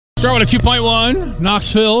Start with a 2.1,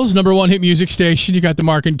 Knoxville's #1 hit music station. You got the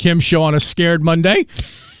Marc and Kim Show on a scared Monday.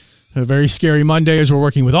 A very scary Monday as we're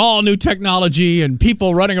working with all new technology and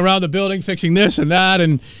people running around the building fixing this and that.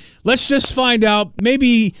 And let's just find out,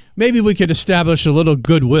 maybe we could establish a little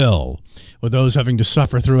goodwill with those having to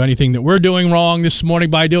suffer through anything that we're doing wrong this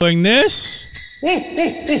morning by doing this.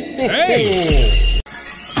 Hey!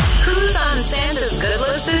 Who's on Santa's good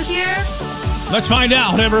list this year? Let's find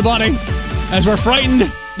out, everybody. As we're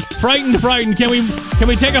frightened. Can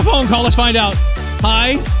we take a phone call? Let's find out.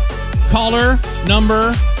 Hi, caller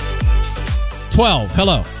number 12.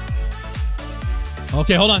 Hello.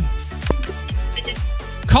 Okay, hold on.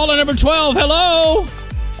 Caller number 12. Hello.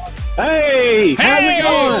 Hey, how's it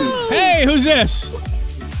going? Hey, who's this?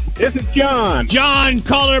 This is John. John,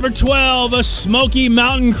 caller number 12. A Smoky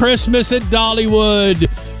Mountain Christmas at Dollywood.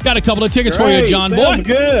 Got a couple of tickets for you, John. Boy,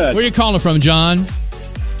 good. Where are you calling from, John?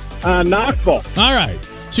 Knoxville. All right.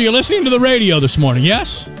 So you're listening to the radio this morning,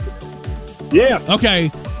 yes? Yeah. Okay.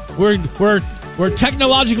 We're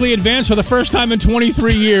technologically advanced for the first time in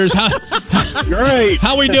 23 years. Great.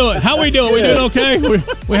 How we doing? We doing okay?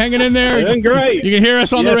 We hanging in there? Doing great. You can hear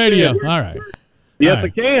us on the radio. Yes. All right. Yes, All right.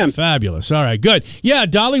 I can. Fabulous. All right, good. Yeah,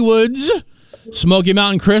 Dollywood's Smoky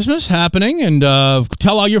Mountain Christmas happening, and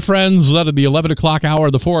tell all your friends that at the 11 o'clock hour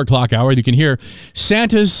or the 4 o'clock hour, you can hear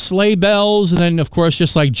Santa's sleigh bells, and then, of course,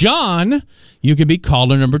 just like John, you can be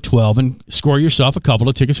caller number 12 and score yourself a couple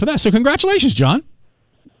of tickets for that. So congratulations, John.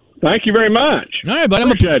 Thank you very much. All right, buddy.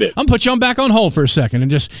 Appreciate it. I'm going to put you on back on hold for a second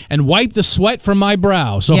and wipe the sweat from my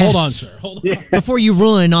brow. So Yes. hold on, sir. Hold on. Yeah. Before you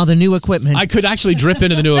ruin all the new equipment. I could actually drip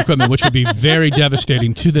into the new equipment, which would be very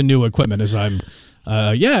devastating to the new equipment as I'm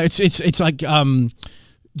it's like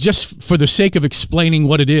just for the sake of explaining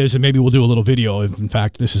what it is, and maybe we'll do a little video. In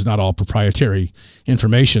fact, this is not all proprietary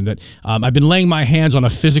information. That I've been laying my hands on a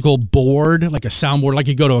physical board, like a soundboard, like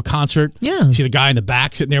you go to a concert. Yeah. You see the guy in the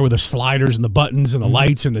back sitting there with the sliders and the buttons and the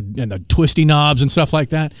lights and the twisty knobs and stuff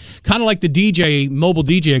like that. Kind of like the mobile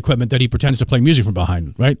DJ equipment that he pretends to play music from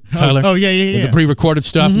behind, right, Tyler? Oh, yeah. The pre-recorded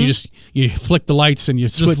stuff, and you flick the lights and you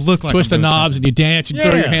twist the knobs and you dance and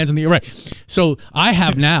throw your hands in the air. Right. So I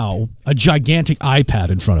have now a gigantic iPad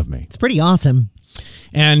in front of me. It's pretty awesome.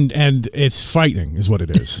 And it's frightening is what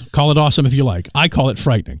it is. Call it awesome if you like. I call it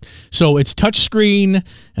frightening. So it's touch screen,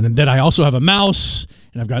 and then I also have a mouse,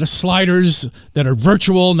 and I've got sliders that are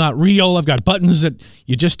virtual, not real. I've got buttons that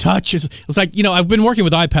you just touch. It's like, I've been working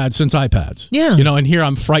with iPads since iPads. Yeah. And here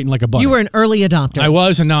I'm frightened like a bunny. You were an early adopter. I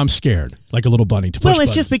was, and now I'm scared like a little bunny to push Well,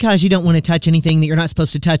 it's buttons. just because you don't want to touch anything that you're not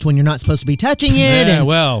supposed to touch when you're not supposed to be touching it. Yeah, and,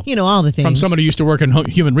 well, all the things. From somebody who used to work in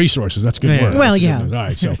human resources. That's good work. Well, That's yeah. good. All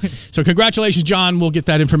right, so congratulations, John. We'll get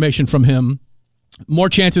that information from him. More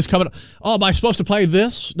chances coming up. Oh, am I supposed to play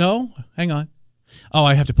this? No? Hang on. Oh,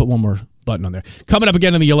 I have to put one more button on there. Coming up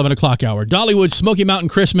again in the 11 o'clock hour. Dollywood Smoky Mountain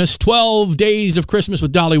Christmas. 12 days of Christmas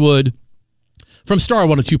with Dollywood from Star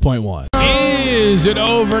 102.1. Is it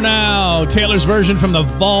over now? Taylor's version from the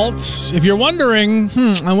vaults. If you're wondering,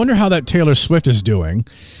 I wonder how that Taylor Swift is doing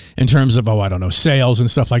in terms of, sales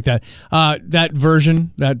and stuff like that. That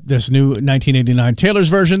version, this new 1989 Taylor's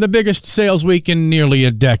version, the biggest sales week in nearly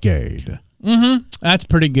a decade. That's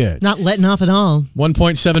pretty good. Not letting off at all.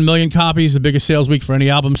 1.7 million copies, the biggest sales week for any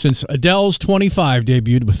album since Adele's 25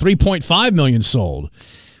 debuted, with 3.5 million sold,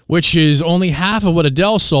 which is only half of what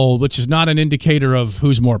Adele sold, which is not an indicator of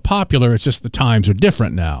who's more popular. It's just the times are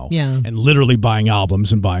different now. Yeah. And literally buying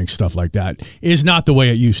albums and buying stuff like that is not the way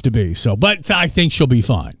it used to be. So, but I think she'll be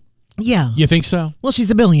fine. Yeah. You think so? Well,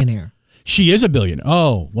 she's a billionaire. She is a billionaire.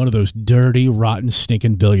 Oh, one of those dirty, rotten,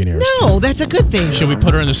 stinking billionaires. No, that's a good thing. Should we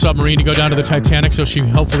put her in the submarine to go down to the Titanic so she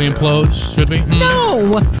hopefully implodes? Should we?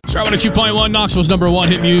 No. Start with a 2.1, Knoxville's #1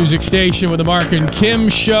 hit music station with the Marc and Kim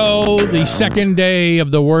Show. The second day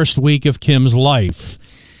of the worst week of Kim's life.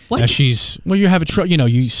 What? You have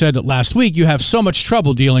you said it last week, you have so much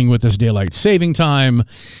trouble dealing with this daylight saving time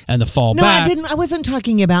and the fall back. No, I wasn't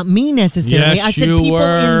talking about me necessarily. Yes, I said you people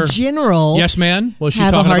were. in general. Yes, man. Was she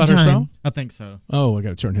have talking a hard about herself? time. I think so. Oh, I got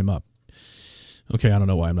to turn him up. Okay, I don't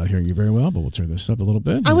know why I'm not hearing you very well, but we'll turn this up a little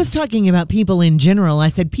bit. I was talking about people in general. I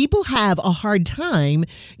said people have a hard time,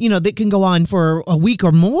 that can go on for a week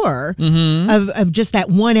or more of just that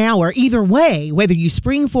 1 hour. Either way, whether you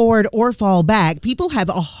spring forward or fall back, people have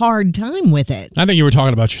a hard time with it. I think you were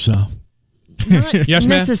talking about yourself. Not Yes,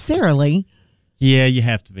 ma'am? necessarily. Yeah, you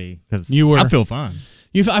have to be, because I feel fine.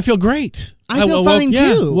 I feel great. I feel fine,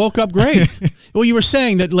 too. Woke up great. Well, you were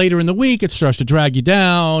saying that later in the week it starts to drag you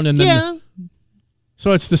down, and then Yeah.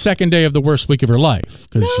 So it's the second day of the worst week of her life.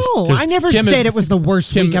 No, I never said it was the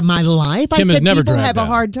worst week of my life. Kim I has said never people dragged have down. a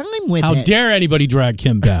hard time with How it. dare anybody drag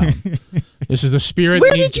Kim down? This is the spirit.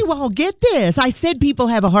 Where did you all get this? I said people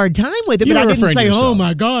have a hard time with it, but I didn't say, oh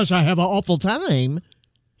my gosh, I have an awful time.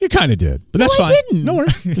 You kind of did, but that's fine. I didn't. No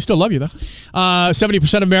worries. We still love you, though.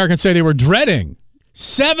 70% of Americans say they were dreading.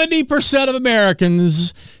 70% of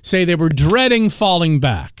Americans say they were dreading falling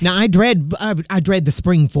back. Now, I dread the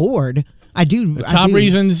spring forward. I do. The top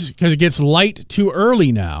reasons, because it gets light too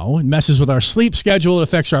early now. It messes with our sleep schedule. It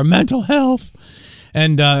affects our mental health.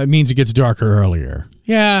 And it means it gets darker earlier.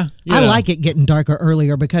 Yeah. I like it getting darker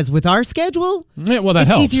earlier because with our schedule, that it's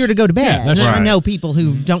helps. easier to go to bed. Yeah, that's right. I know people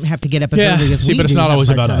who don't have to get up as early as we do. But it's not always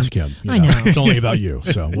about us, Kim. I know. It's only about you.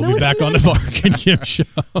 So we'll be back on the Marc and Kim Show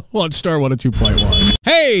on Star 102.1.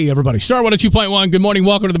 Hey, everybody. Star 102.1. Good morning.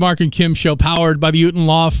 Welcome to the Marc and Kim Show, powered by the Uton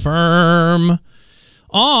Law Firm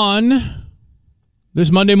on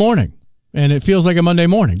this Monday morning. And it feels like a Monday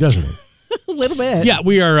morning, doesn't it? A little bit. Yeah,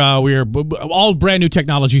 we are all brand new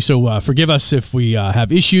technology, so forgive us if we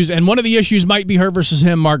have issues. And one of the issues might be her versus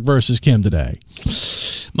him, Mark versus Kim today.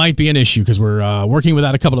 Might be an issue because we're working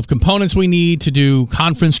without a couple of components we need to do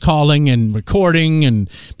conference calling and recording and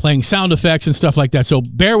playing sound effects and stuff like that. So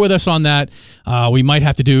bear with us on that. We might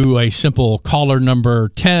have to do a simple caller number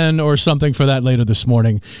 10 or something for that later this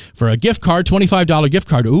morning for a gift card, $25 gift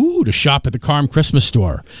card. Ooh, to shop at the Carm Christmas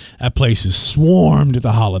store. That place is swarmed at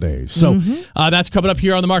the holidays. So that's coming up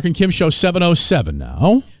here on the Marc and Kim Show, 7:07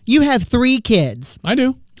 now. You have 3 kids. I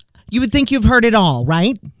do. You would think you've heard it all,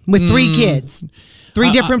 right? With 3 kids. 3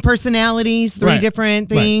 different personalities, 3 different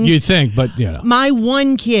things. Right. You'd think, but you know. My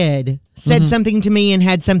one kid said something to me and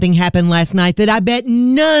had something happen last night that I bet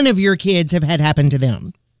none of your kids have had happen to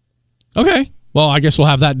them. Okay. Well, I guess we'll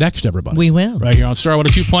have that next, everybody. We will. Right here on Star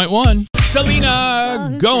 102.1.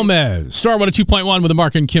 Selena Gomez. Star 102.1 with the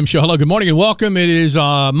Marc and Kim Show. Hello, good morning, and welcome. It is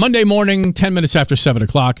Monday morning, 10 minutes after 7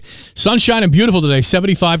 o'clock. Sunshine and beautiful today,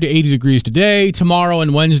 75 to 80 degrees today. Tomorrow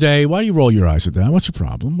and Wednesday. Why do you roll your eyes at that? What's your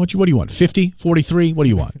problem? What do you want? 50, 43? What do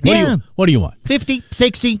you want? What do you want? 50,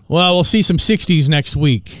 60. Well, we'll see some 60s next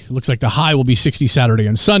week. Looks like the high will be 60 Saturday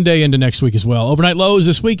and Sunday into next week as well. Overnight lows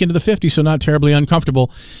this week into the 50s, so not terribly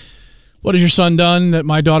uncomfortable. What has your son done that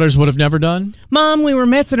my daughters would have never done? Mom, we were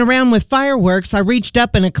messing around with fireworks. I reached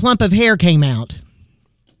up and a clump of hair came out.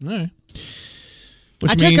 All right.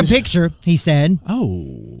 I took a picture, he said.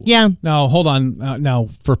 Oh. Yeah. Now, hold on. Now,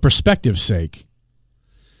 for perspective's sake.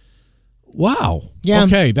 Wow. Yeah.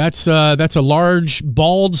 Okay, that's a large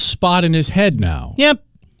bald spot in his head now. Yep.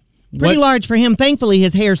 Pretty large for him. Thankfully,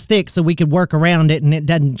 his hair's thick, so we could work around it, and it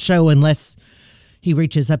doesn't show unless he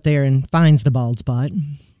reaches up there and finds the bald spot.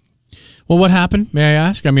 Well, what happened? May I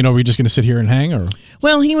ask? I mean, are we just going to sit here and hang, or?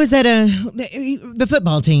 Well, he was at the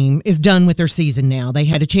football team is done with their season now. They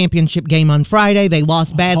had a championship game on Friday. They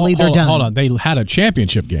lost badly. They're done. Hold on. They had a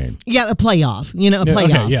championship game. Yeah, a playoff. A playoff.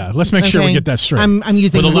 Okay, yeah. Let's make sure we get that straight. I'm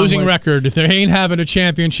using with a losing record. If they ain't having a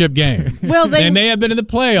championship game, well, they may have been in the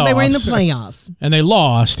playoffs. They were in the playoffs, and they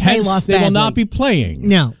lost. Hence, they will not be playing.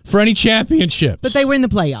 No. For any championships. But they were in the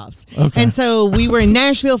playoffs. Okay. And so we were in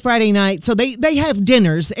Nashville Friday night. So they have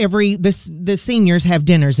dinners the seniors have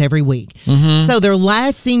dinners every week. Mm-hmm. So their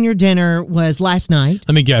last senior dinner was last night.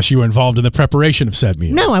 Let me guess, you were involved in the preparation of said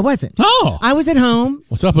meal. No, I wasn't. Oh. I was at home.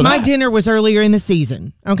 What's up with My that? dinner was earlier in the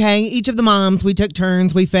season. Okay. Each of the moms, we took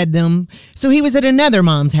turns. We fed them. So he was at another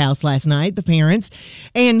mom's house last night, the parents.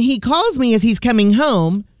 And he calls me as he's coming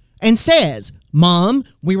home and says, Mom,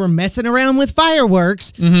 we were messing around with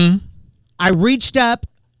fireworks. Mm-hmm. I reached up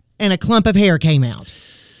and a clump of hair came out.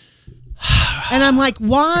 And I'm like,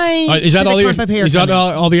 why is that all clump of hair is that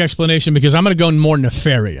all the explanation? Because I'm going to go more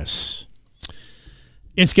nefarious.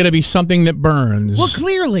 It's going to be something that burns. Well,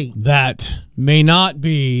 clearly. That may not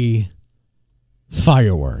be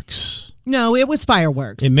fireworks. No, it was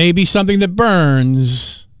fireworks. It may be something that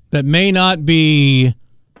burns that may not be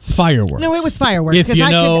fireworks. No, it was fireworks. If you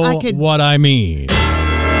know I could, what I mean.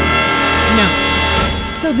 No.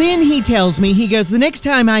 So then he tells me, he goes, the next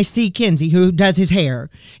time I see Kenzie, who does his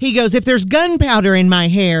hair, he goes, if there's gunpowder in my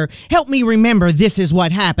hair, help me remember this is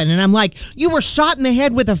what happened. And I'm like, you were shot in the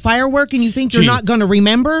head with a firework and you think you're not going to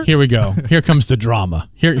remember? Here we go. Here comes the drama.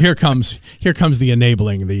 Here comes the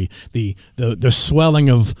enabling, the swelling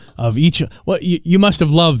of each. What you must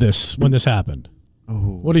have loved this when this happened.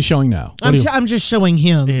 What are you showing now? I'm just showing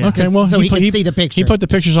him. Yeah. Okay, well, so he can see the picture. He put the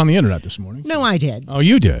pictures on the internet this morning. No, I did. Oh,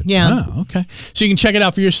 you did? Yeah. Oh, okay. So you can check it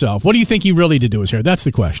out for yourself. What do you think he really did to his hair? That's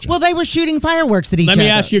the question. Well, they were shooting fireworks at each other. Let me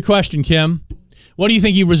ask you a question, Kim. What do you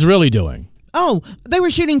think he was really doing? Oh, they were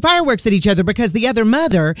shooting fireworks at each other because the other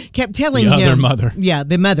mother kept telling him. The other mother. Yeah,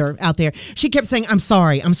 the mother out there. She kept saying, I'm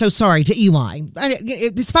sorry. I'm so sorry to Eli.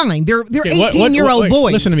 It's fine. They're 18-year-old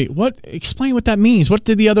boys. Listen to me. Explain what that means. What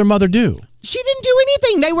did the other mother do? She didn't do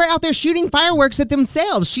anything. They were out there shooting fireworks at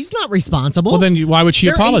themselves. She's not responsible. Well, then why would she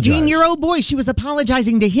apologize? 18-year-old boy. She was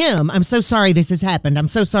apologizing to him. I'm so sorry this has happened. I'm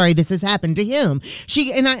so sorry this has happened to him.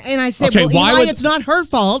 I said, okay, well, Eli, it's not her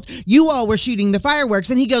fault. You all were shooting the fireworks.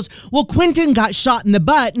 And he goes, well, Quentin got shot in the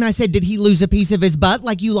butt. And I said, did he lose a piece of his butt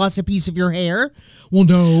like you lost a piece of your hair? Well,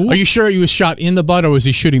 no. Are you sure he was shot in the butt, or was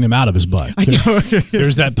he shooting them out of his butt?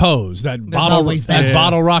 There's that pose, that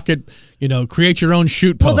bottle rocket, create your own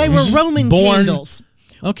shoot pose. Well, they were Roman candles.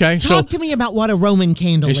 Okay, Talk to me about what a Roman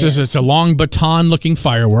candle is. It's a long baton-looking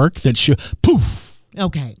firework that poof.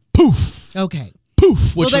 Okay. Poof. Okay.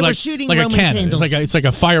 Poof, which they is were shooting like Roman a cannon. candles. It's like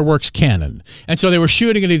a fireworks cannon, and so they were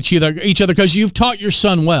shooting it at each other because you've taught your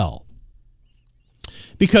son well.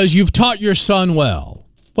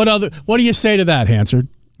 What do you say to that, Hansard?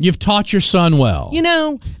 You've taught your son well.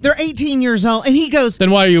 They're 18 years old, and he goes. Then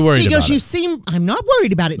why are you worried? He goes. I'm not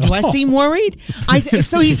worried about it. Do I seem worried?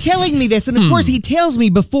 So he's telling me this, and of course he tells me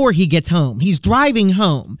before he gets home. He's driving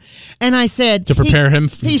home, and I said to prepare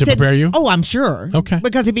prepare you. Oh, I'm sure. Okay.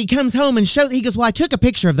 Because if he comes home and he goes, well, I took a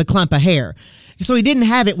picture of the clump of hair. So he didn't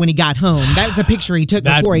have it when he got home. That was a picture he took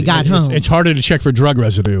before he got home. It's harder to check for drug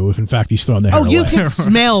residue if, in fact, he's thrown the hair away. You could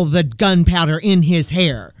smell the gunpowder in his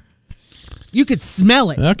hair. You could smell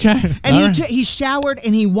it. Okay. And he showered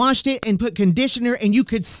and he washed it and put conditioner, and you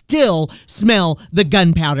could still smell the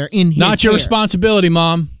gunpowder in his hair. Not your responsibility,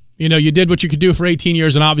 Mom. You did what you could do for 18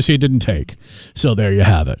 years, and obviously it didn't take. So there you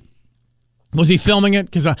have it. Was he filming it?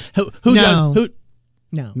 Because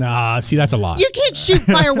No. Nah, see, that's a lie. You can't shoot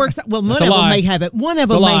fireworks. Well, one of them may have it. One of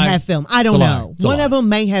them may have film. I don't know. One of them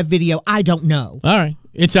may have video. I don't know. All right.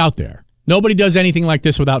 It's out there. Nobody does anything like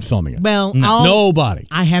this without filming it. Well, nobody.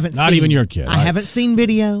 I haven't seen. Not even your kid. I haven't seen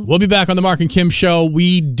video. We'll be back on the Marc and Kim Show.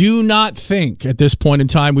 We do not think at this point in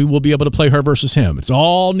time we will be able to play her versus him. It's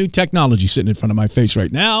all new technology sitting in front of my face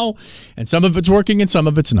right now, and some of it's working and some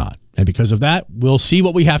of it's not. And because of that, we'll see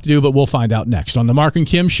what we have to do, but we'll find out next on the Marc and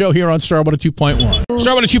Kim Show here on Star 102.1.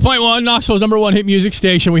 Star 102.1, Knoxville's #1 hit music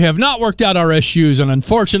station. We have not worked out our issues, and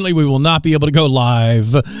unfortunately, we will not be able to go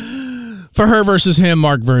live for her versus him,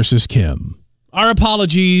 Marc versus Kim. Our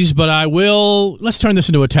apologies, but let's turn this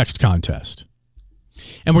into a text contest.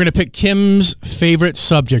 And we're going to pick Kim's favorite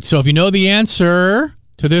subject. So if you know the answer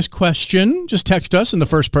to this question, just text us, and the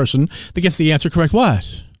first person that gets the answer correct,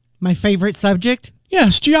 what? My favorite subject?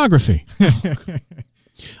 Yes, geography.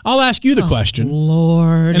 I'll ask you the question.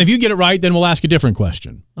 Lord. And if you get it right, then we'll ask a different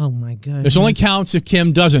question. Oh, my goodness. This only counts if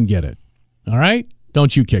Kim doesn't get it. All right?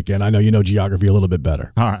 Don't you kick in. I know you know geography a little bit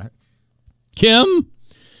better. All right. Kim,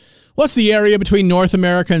 what's the area between North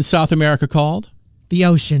America and South America called? The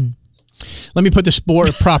ocean. Let me put this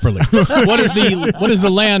board properly. What is the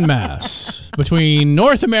landmass between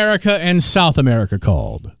North America and South America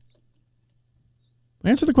called?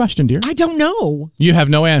 Answer the question, dear. I don't know. You have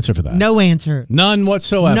no answer for that. No answer. None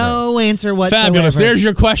whatsoever. No answer whatsoever. Fabulous. There's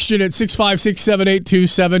your question at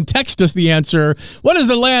 656-7827. Text us the answer. What is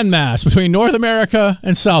the landmass between North America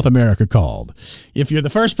and South America called? If you're the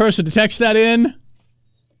first person to text that in,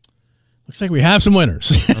 looks like we have some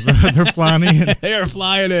winners. They're flying in. They're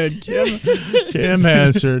flying in. Kim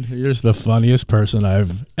answered. You're the funniest person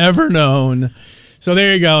I've ever known. So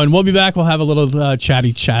there you go. And we'll be back. We'll have a little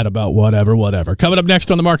chatty chat about whatever. Coming up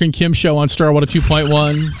next on the Marc and Kim Show on Star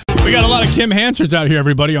 102.1. We got a lot of Kim Hansords out here,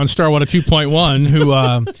 everybody, on Star 102.1 who,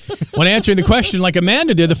 when answering the question, like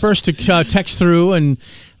Amanda did, the first to text through and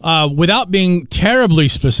without being terribly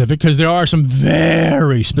specific, because there are some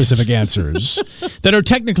very specific answers that are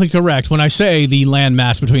technically correct. When I say the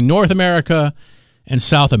landmass between North America and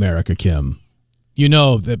South America, Kim, you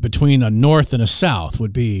know that between a north and a south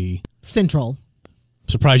would be... Central.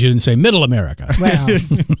 Surprised you didn't say Middle America. Well,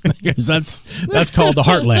 because that's called the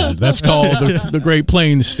Heartland. That's called the Great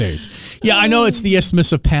Plains states. Yeah, I know it's the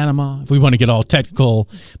Isthmus of Panama, if we want to get all technical,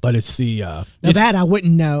 but it's the... that I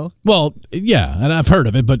wouldn't know. Well, yeah, and I've heard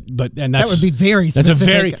of it, but and that's... That would be very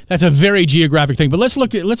specific. That's a very geographic thing. But let's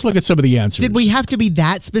look at some of the answers. Did we have to be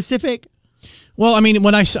that specific? Well, I mean,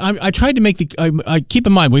 when I tried to make I keep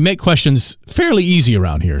in mind, we make questions fairly easy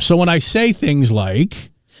around here. So when I say things like...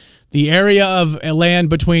 the area of land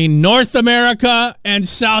between North America and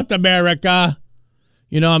South America,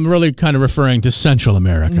 I'm really kind of referring to Central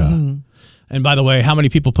America. Mm-hmm. And by the way, how many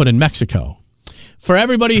people put in Mexico? For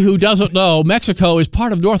everybody who doesn't know, Mexico is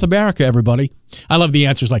part of North America, everybody. I love the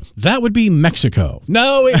answers like, that would be Mexico.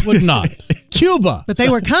 No, it would not. Cuba. But they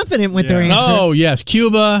were confident with their answer. Oh, yes,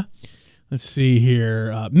 Cuba. Let's see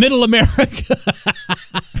here. Middle America.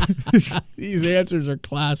 These answers are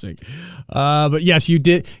classic. But yes, you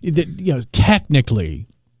did. Technically,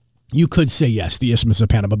 You could say yes, the Isthmus of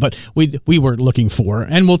Panama, but we were looking for,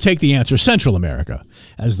 and we'll take the answer, Central America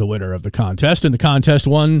as the winner of the contest. And the contest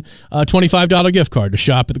won a $25 gift card to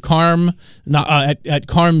shop at the at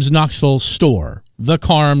Carm's Knoxville store, the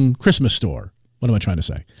Carm Christmas store. What am I trying to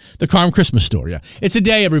say? The Carm Christmas store, yeah. It's a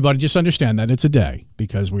day, everybody. Just understand that it's a day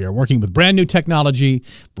because we are working with brand new technology,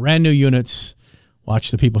 brand new units. Watch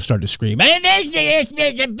the people start to scream, "And it's the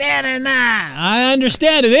Isthmus of Panama." I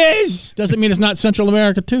understand it is. Doesn't mean it's not Central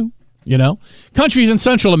America, too. You know? Countries in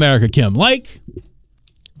Central America, Kim. Like,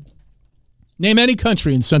 name any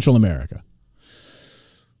country in Central America.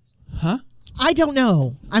 Huh? I don't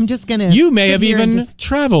know. I'm just going to... You may have even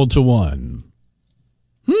traveled to one.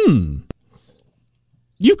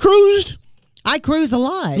 You cruised? I cruise a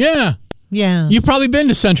lot. Yeah. Yeah. You've probably been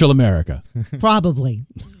to Central America. Probably.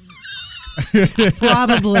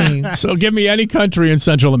 Probably. So give me any country in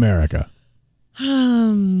Central America.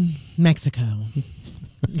 Mexico.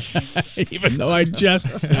 Even though I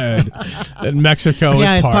just said that Mexico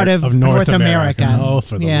is part of North America. Oh,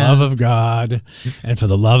 for the love of God and for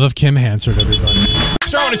the love of Kim Hansard, everybody.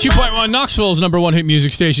 Start with a 2.1, Knoxville's number one hit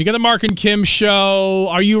music station. You got the Marc and Kim Show.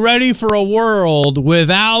 Are you ready for a world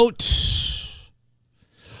without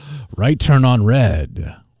right turn on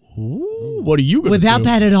red? Ooh, what are you going to do? Without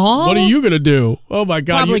that at all? What are you going to do? Oh, my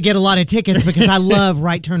God. Probably get a lot of tickets because I love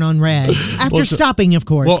right turn on red. After stopping, of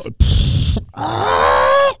course. Well,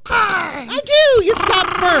 I do. You stop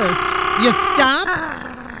first. You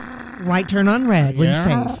stop. Right turn on red when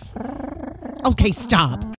safe. Okay,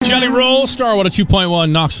 stop. Jelly Roll, Star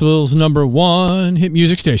 2.1, Knoxville's number one hit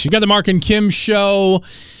music station. You got the Marc and Kim Show.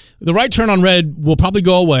 The right turn on red will probably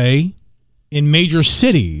go away in major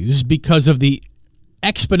cities because of the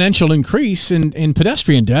exponential increase in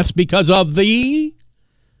pedestrian deaths because of the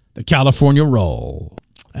California roll.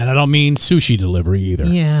 And I don't mean sushi delivery either.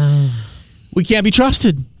 Yeah. We can't be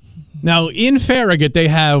trusted. Now, in Farragut, they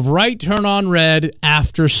have right turn on red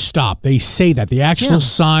after stop. They say that. The actual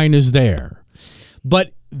sign is there.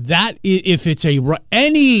 But that, if it's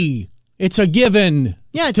it's a given.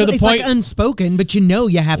 Yeah, it's like unspoken, but you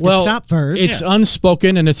have to stop first. It's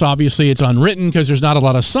unspoken, and it's unwritten because there's not a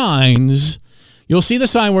lot of signs. You'll see the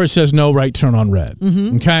sign where it says no right turn on red,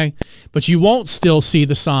 okay? But you won't still see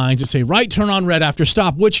the signs that say right turn on red after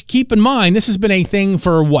stop, which, keep in mind, this has been a thing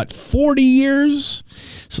for, 40 years?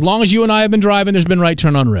 As long as you and I have been driving, there's been right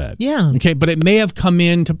turn on red. Yeah. Okay, but it may have come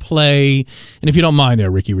into play, and if you don't mind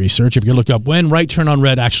there, Ricky Research, if you look up when right turn on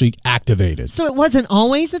red actually activated. So it wasn't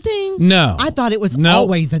always a thing? No. I thought it was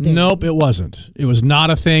always a thing. Nope, it wasn't. It was not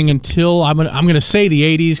a thing until, I'm gonna say the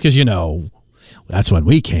 80s, because, that's when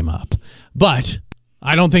we came up. But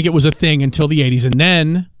I don't think it was a thing until the 80s. And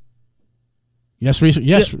then, yes,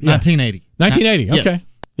 1980. 1980, okay. Yes.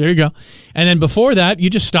 There you go. And then before that, you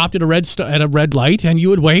just stopped at a red light, and you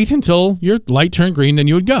would wait until your light turned green, then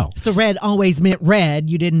you would go. So red always meant red.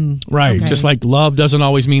 You didn't... Right, okay. Just like love doesn't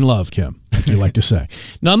always mean love, Kim, like you like to say.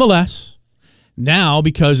 Nonetheless, now,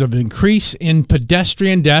 because of an increase in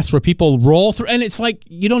pedestrian deaths where people roll through, and it's like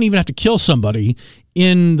you don't even have to kill somebody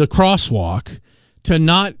in the crosswalk to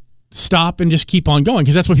not stop and just keep on going,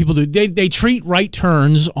 because that's what people do. They treat right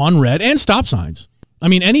turns on red and stop signs. I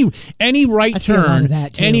mean, any right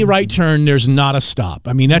turn, there's not a stop.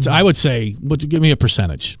 I mean, that's I would say, give me a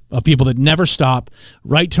percentage of people that never stop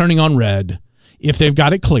right turning on red if they've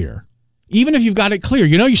got it clear. Even if you've got it clear,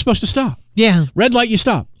 you're supposed to stop. Yeah. Red light, you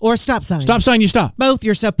stop. Or stop sign. Stop sign, you stop. Both,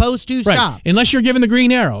 you're supposed to stop. Unless you're given the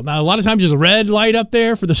green arrow. Now, a lot of times there's a red light up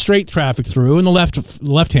there for the straight traffic through and the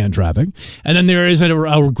left-hand traffic. And then there is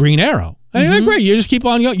a green arrow. And great. You just keep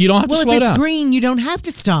on going. You don't have to slow down. Well, if it's green, you don't have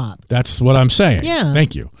to stop. That's what I'm saying. Yeah.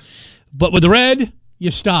 Thank you. But with the red,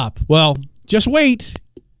 you stop. Well, just wait.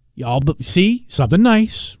 Y'all see something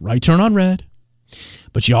nice. Right turn on red.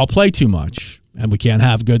 But y'all play too much, and we can't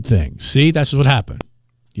have good things. See, that's what happened.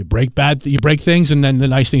 You break things, and then the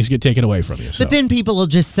nice things get taken away from you. So. But then people will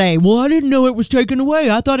just say, well, I didn't know it was taken away.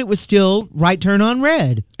 I thought it was still right turn on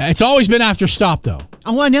red. It's always been after stop, though.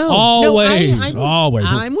 Oh, I know. Always. Always.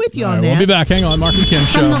 I'm with you on that. We'll be back. Hang on. Marc and Kim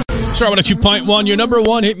Show. Start with a 2.1, your number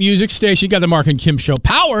one hit music station. You got the Marc and Kim Show,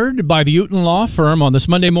 powered by the Uton Law Firm on this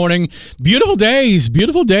Monday morning. Beautiful days.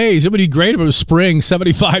 Beautiful days. It would be great if it was spring.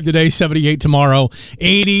 75 today, 78 tomorrow,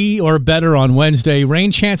 80 or better on Wednesday.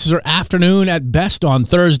 Rain chances are afternoon at best on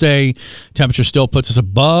Thursday. Temperature still puts us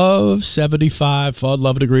above 75,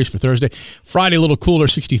 11 degrees for Thursday. Friday, a little cooler,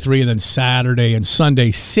 63, and then Saturday and Sunday,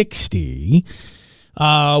 60.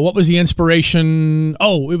 What was the inspiration?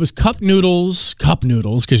 Oh, it was cup noodles,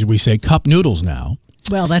 because we say cup noodles now.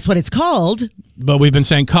 Well, that's what it's called. But we've been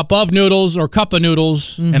saying cup of noodles or cup of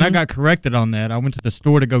noodles. And I got corrected on that. I went to the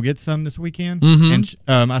store to go get some this weekend, and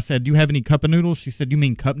I said, "Do you have any cup of noodles?" She said, "You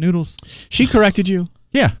mean cup noodles?" She corrected you?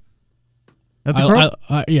 Yeah. That's the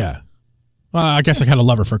girl? Yeah. Well, I guess I kind of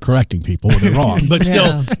love her for correcting people when they're wrong. But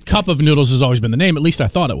still, cup of noodles has always been the name. At least I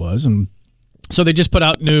thought it was. And so they just put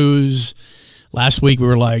out news. Last week we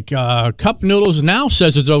were like, cup noodles now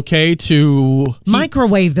says it's okay to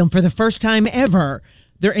microwave them for the first time ever.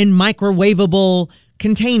 They're in microwavable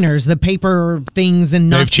containers, the paper things, and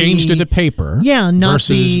not they've changed it to paper. Yeah, not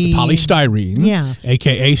versus the polystyrene. Yeah,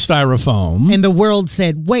 aka styrofoam. And the world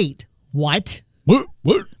said, "Wait, what?"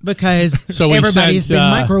 What? Because so everybody's been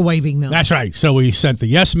microwaving them. That's right. So we sent the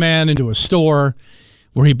yes man into a store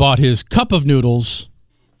where he bought his cup of noodles,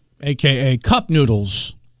 aka cup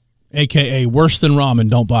noodles. AKA worse than ramen,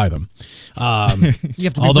 don't buy them. You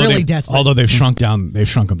have to be really desperate. Although they've shrunk them down. They've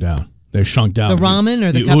shrunk down. The ramen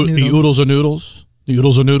or the cup noodles? The oodles of noodles. The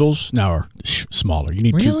oodles of noodles now are smaller. You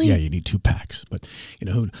need really? You need 2 packs. But you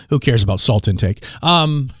know who cares about salt intake?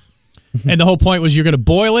 And the whole point was you're going to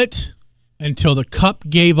boil it until the cup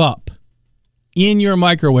gave up in your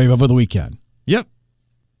microwave over the weekend. Yep.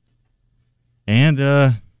 And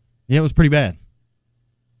it was pretty bad.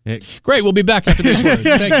 Great, we'll be back after this word.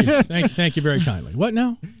 Thank you. Thank you very kindly. What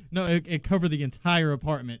now? No, it covered the entire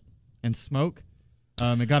apartment in smoke.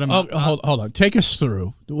 It got him. Hold on. Take us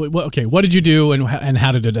through. Okay, what did you do and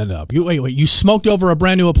how did it end up? Wait. You smoked over a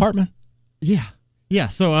brand new apartment? Yeah.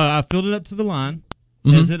 So I filled it up to the line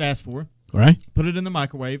as it asked for. All right. Put it in the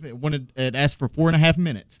microwave. It asked for 4.5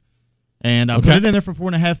 minutes. And I put it in there for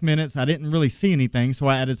 4.5 minutes. I didn't really see anything, so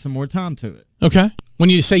I added some more time to it. Okay. When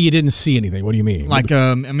you say you didn't see anything, what do you mean? Like,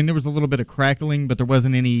 there was a little bit of crackling, but there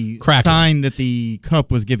wasn't any sign that the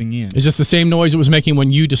cup was giving in. Is this the same noise it was making when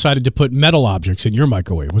you decided to put metal objects in your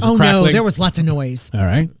microwave? Was it crackling? No, there was lots of noise. All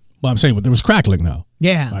right. Well, I'm saying there was crackling, though.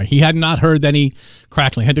 Yeah. Right. He had not heard any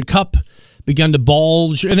crackling. Had the cup begun to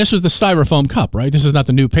bulge? And this was the styrofoam cup, right? This is not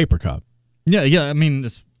the new paper cup. Yeah. I mean,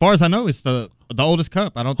 as far as I know, it's the oldest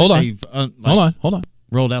cup. I don't think they've hold on.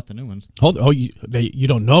 Rolled out the new ones. You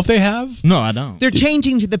don't know if they have? No, I don't. They're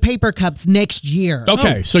changing to the paper cups next year.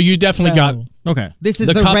 Okay, so you definitely got. Okay, this is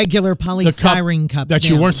the regular polystyrene cups that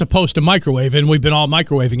you weren't supposed to microwave, and we've been all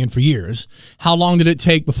microwaving in for years. How long did it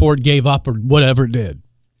take before it gave up, or whatever it did?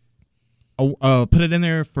 Put it in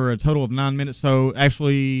there for a total of 9 minutes. So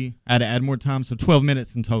actually, I had to add more time. So 12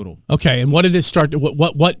 minutes in total. Okay, and what did it start?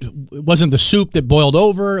 What wasn't the soup that boiled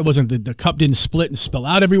over? It wasn't the cup didn't split and spill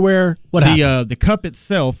out everywhere. What happened? The cup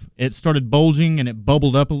itself, it started bulging and it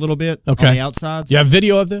bubbled up a little bit on the outside. You have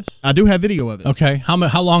video of this? I do have video of it. Okay,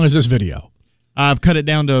 how long is this video? I've cut it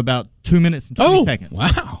down to about 2 minutes and 20 seconds.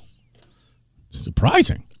 Wow,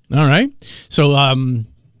 surprising. All right, so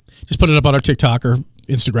just put it up on our TikTok or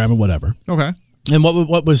Instagram or whatever. Okay. And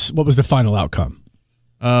what was the final outcome?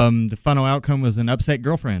 The final outcome was an upset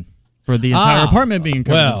girlfriend for the entire apartment being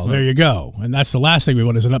covered in smoke. There you go. And that's the last thing we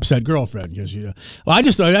want is an upset girlfriend because I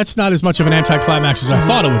just thought that's not as much of an anticlimax as I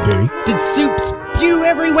thought it would be. Did soup spew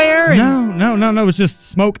everywhere? No. It was just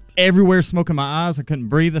smoke everywhere, smoke in my eyes. I couldn't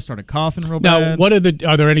breathe. I started coughing real bad. Now,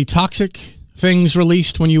 are there any toxic things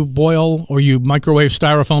released when you boil or you microwave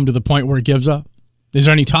styrofoam to the point where it gives up? Is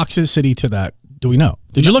there any toxicity to that? Do we know?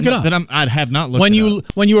 Did you look it up? I have not looked it up.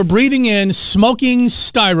 When you were breathing in smoking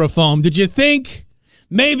styrofoam, did you think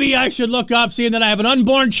maybe I should look up seeing that I have an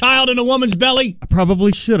unborn child in a woman's belly? I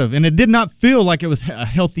probably should have. And it did not feel like it was a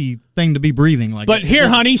healthy thing to be breathing. But here,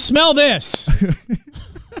 honey, smell this.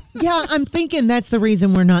 Yeah, I'm thinking that's the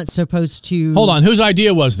reason we're not supposed to. Hold on. Whose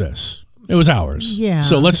idea was this? It was ours. Yeah.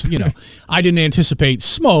 So let's, I didn't anticipate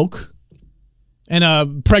smoke and a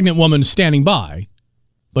pregnant woman standing by.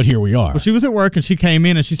 But here we are. Well, she was at work and she came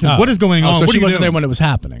in and she said, "What is going on?" So she wasn't there when it was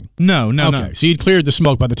happening? No. Okay, so you'd cleared the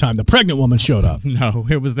smoke by the time the pregnant woman showed up. No,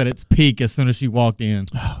 it was at its peak as soon as she walked in.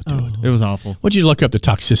 Oh, dude. It was awful. Would you look up the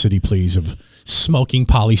toxicity, please, of smoking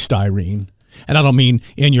polystyrene? And I don't mean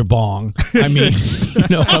in your bong. I mean,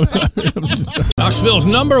 Knoxville's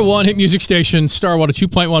 #1 hit music station, Starwater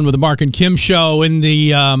 2.1 with the Marc and Kim Show. In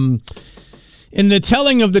the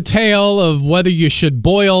telling of the tale of whether you should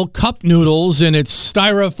boil cup noodles in its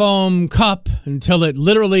styrofoam cup until it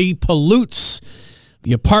literally pollutes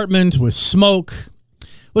the apartment with smoke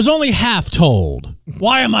was only half told.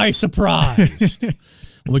 Why am I surprised?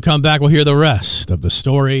 When we come back, we'll hear the rest of the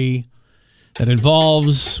story that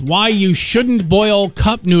involves why you shouldn't boil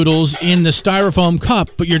cup noodles in the styrofoam cup,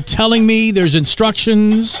 but you're telling me there's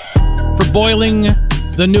instructions for boiling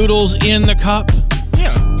the noodles in the cup?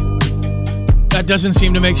 That doesn't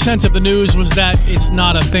seem to make sense if the news was that it's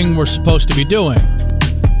not a thing we're supposed to be doing.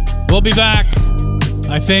 We'll be back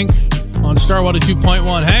I think, on Star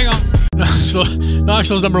 102.1. Hang on.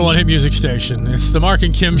 Knoxville's number one hit music station. It's the Marc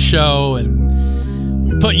and Kim Show, and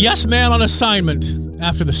we put Yes Man on assignment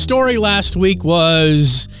after the story last week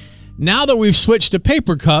was, now that we've switched to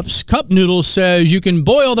paper cups, Cup Noodles says you can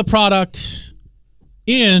boil the product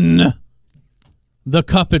in the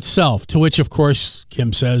cup itself, to which, of course,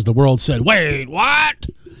 Kim says the world said, wait, what?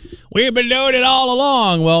 We've been doing it all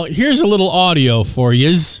along. Well, here's a little audio for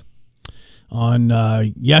yous on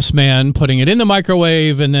Yes Man putting it in the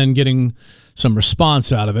microwave and then getting some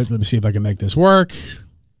response out of it. Let me see if I can make this work.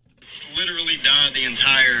 Literally dyed the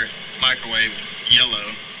entire microwave yellow.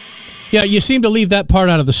 Yeah, you seem to leave that part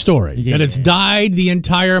out of the story. Yeah. That it's dyed the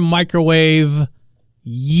entire microwave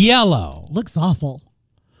yellow. Looks awful.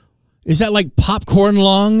 Is that like popcorn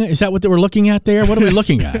lung? Is that what they were looking at there? What are we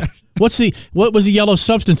looking at? What was the yellow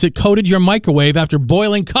substance that coated your microwave after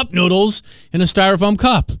boiling cup noodles in a styrofoam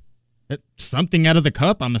cup? Something out of the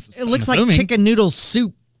cup, It looks like chicken noodle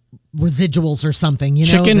soup residuals or something. You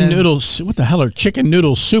know, Chicken noodles. What the hell are chicken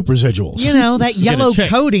noodle soup residuals? You know, that yellow check.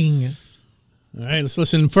 coating. All right, let's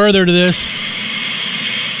listen further to this.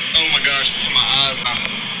 Oh my gosh, it's in my eyes now.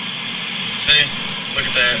 See? Look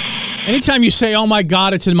at that. Anytime you say, oh my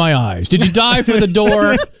God, it's in my eyes. Did you dive for the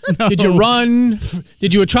door? No. Did you run?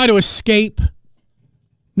 Did you try to escape?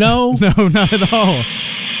 No? No, not at all.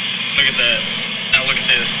 Look at that. Now look at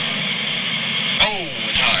this. Oh,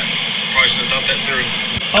 it's hot. Probably should have thought that through.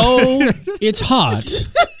 Oh, it's hot.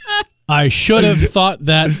 I should have thought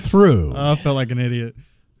that through. I felt like an idiot.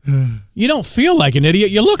 You don't feel like an idiot.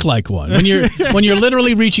 You look like one. When you're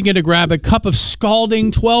literally reaching in to grab a cup of scalding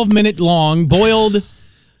 12-minute long boiled.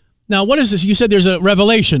 Now, what is this? You said there's a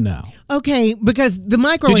revelation now. Okay, because the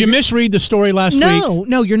microwave... Did you misread the story last week?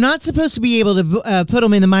 No, you're not supposed to be able to put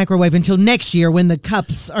them in the microwave until next year when the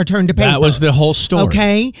cups are turned to paper. That was the whole story.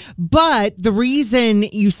 Okay, but the reason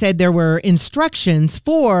you said there were instructions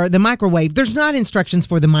for the microwave, there's not instructions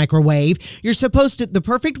for the microwave. You're supposed to, the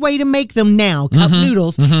perfect way to make them now, cup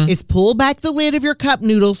noodles, is pull back the lid of your cup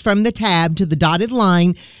noodles from the tab to the dotted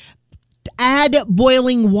line, add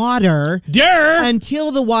boiling water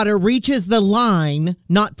until the water reaches the line,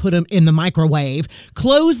 not put them in the microwave,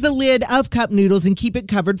 close the lid of cup noodles and keep it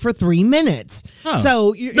covered for 3 minutes. Oh.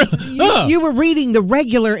 So you were reading the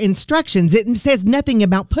regular instructions. It says nothing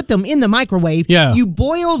about put them in the microwave. Yeah. You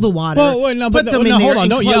boil the water, Put them in there, hold on.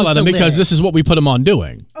 Don't yell at them because this is what we put them on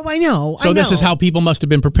doing. Oh, I know. So this is how people must have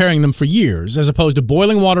been preparing them for years, as opposed to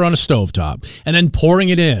boiling water on a stovetop and then pouring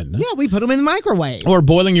it in. Yeah, we put them in the microwave. Or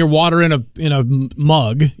boiling your water in a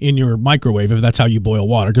mug in your microwave, if that's how you boil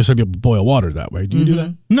water, because some people boil water that way. Do you do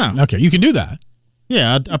that? No. Okay, you can do that.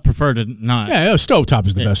 Yeah, I prefer to not. Yeah, a stovetop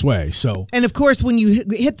is the best way. So, and of course, when you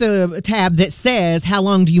hit the tab that says how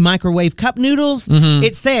long do you microwave cup noodles,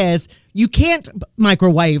 it says you can't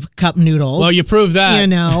microwave cup noodles. Well, you proved that. You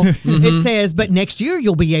know, it says, but next year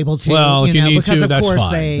you'll be able to. Well, if you need because to, of that's course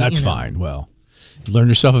fine. That's fine. Well, learn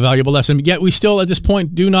yourself a valuable lesson. Yet we still, at this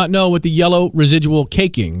point, do not know what the yellow residual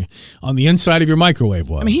caking on the inside of your microwave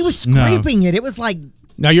was. I mean, he was scraping it. It was like.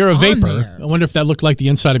 Now, you're a vapor. there. I wonder if that looked like the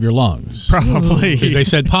inside of your lungs. Probably. Because they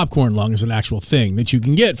said popcorn lung is an actual thing that you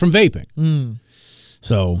can get from vaping.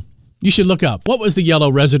 So you should look up. What was the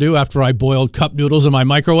yellow residue after I boiled cup noodles in my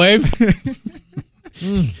microwave?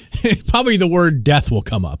 Probably the word death will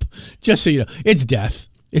come up. Just so you know. It's death.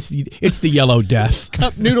 It's the yellow death.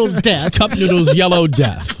 Cup noodle death. Cup noodles yellow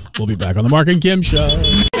death. We'll be back on the Marc and Kim Show.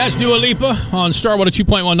 That's Dua Lipa on Star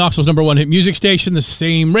 102.1, Knoxville's number one hit music station, the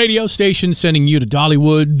same radio station sending you to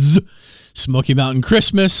Dollywood's Smoky Mountain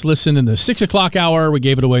Christmas. Listen in the 6 o'clock hour. We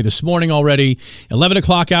gave it away this morning already. 11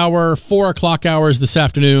 o'clock hour, 4 o'clock hours this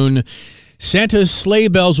afternoon. Santa's sleigh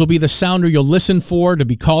bells will be the sounder you'll listen for to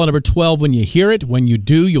be caller number 12 when you hear it. When you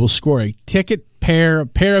do, you'll score a pair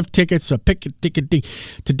of tickets, a ticket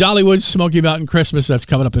to Dollywood's Smoky Mountain Christmas. That's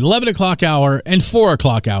coming up at 11 o'clock hour and 4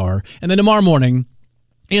 o'clock hour. And then tomorrow morning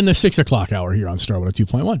in the 6 o'clock hour here on Star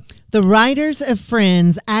 102.1. The writers of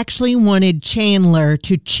Friends actually wanted Chandler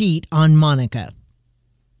to cheat on Monica.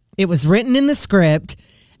 It was written in the script,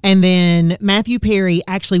 and then Matthew Perry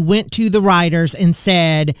actually went to the writers and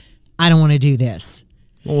said, I don't want to do this.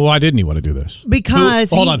 Well, why didn't he want to do this? Because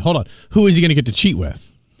hold on. Who is he going to get to cheat with?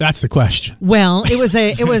 That's the question. Well, it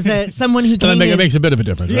was someone who came in. It makes a bit of a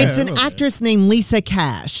difference. Right? It's an actress named Lisa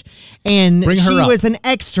Cash, and she was an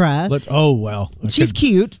extra. She's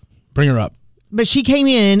cute. Bring her up. But she came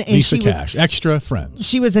in and Lisa Cash, extra Friends.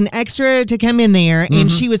 She was an extra to come in there,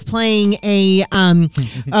 and she was playing a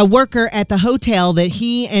worker at the hotel that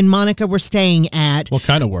he and Monica were staying at. What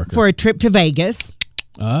kind of worker? For a trip to Vegas.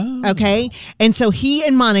 Oh. Okay. And so he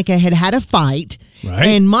and Monica had a fight, Right.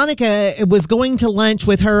 And Monica was going to lunch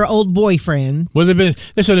with her old boyfriend.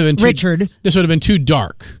 This would have been Richard. This would have been too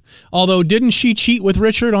dark. Although, didn't she cheat with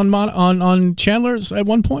Richard on Chandler's at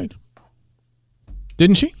one point?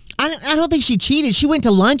 Didn't she? I don't think she cheated. She went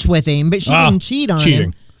to lunch with him, but she didn't cheat on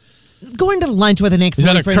cheating. him. Going to lunch with an Is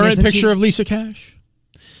that ex-boyfriend. a current picture of Lisa Cash?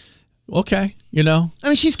 Okay, I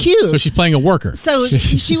mean, she's cute. So she's playing a worker. So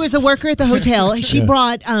she was a worker at the hotel. She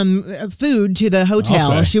brought food to the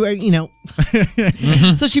hotel. I'll say.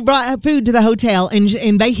 So she brought food to the hotel,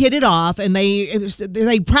 and they hit it off, and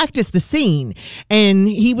they practiced the scene, and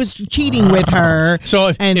he was cheating with her.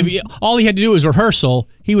 So if all he had to do was rehearsal,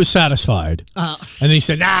 he was satisfied, and then he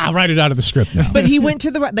said, write it out of the script now. But he went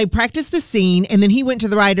to they practiced the scene, and then he went to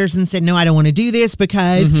the writers and said, no, I don't want to do this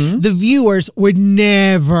because the viewers would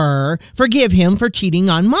never forgive him for cheating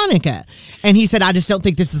on Monica. And he said, I just don't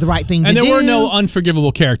think this is the right thing to do. And there were no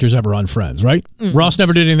unforgivable characters ever on Friends, right? Ross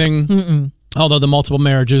never did anything, although the multiple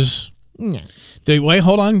marriages.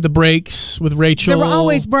 Hold on, the breaks with Rachel. There were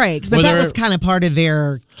always breaks, but that was kind of part of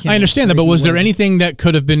their I understand that, but was there anything that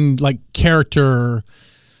could have been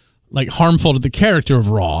harmful to the character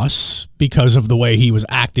of Ross because of the way he was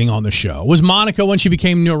acting on the show? Was Monica, when she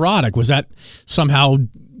became neurotic, was that somehow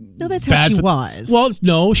No, that's how she was. Well,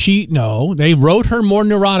 no. They wrote her more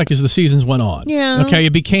neurotic as the seasons went on. Yeah. Okay,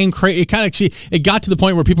 it became crazy. It got to the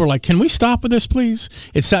point where people were like, "Can we stop with this, please?"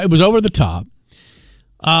 It was over the top.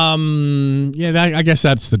 I guess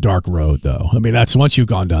that's the dark road, though. I mean, that's once you've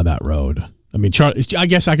gone down that road. I mean, Charlie, I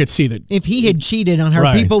guess I could see that if he had cheated on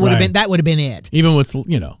her, people would have been. That would have been it. Even with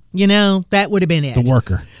that would have been it. The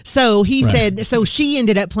worker. So he said. So she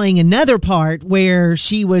ended up playing another part where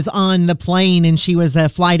she was on the plane and she was a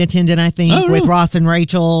flight attendant, I think, with Ross and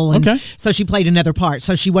Rachel. And so she played another part.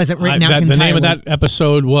 So she wasn't written out entirely. The name of that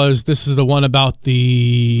episode was. This is the one about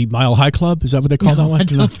the Mile High Club. Is that what they call that one? I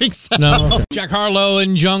don't think so. No. Okay. Jack Harlow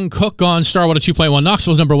and Jungkook on Star 102.1,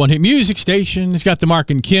 Knoxville's #1 hit music station. It's got the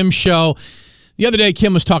Marc and Kim Show. The other day,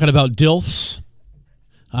 Kim was talking about DILFs.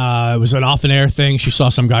 It was an off-and-air thing. She saw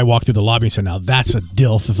some guy walk through the lobby and said, now that's a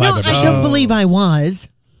DILF if I've ever seen. I don't believe I was.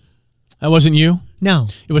 That wasn't you? No.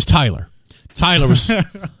 It was Tyler. Tyler was...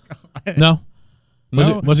 No?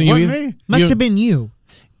 Wasn't you either? Me? Must have been you.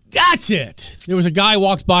 That's it. There was a guy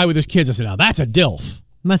walked by with his kids. I said, now that's a DILF.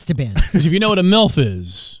 Must have been. Because if you know what a MILF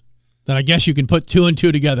is, then I guess you can put two and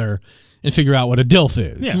two together and figure out what a DILF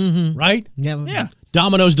is. Yeah. Mm-hmm. Right? Yeah.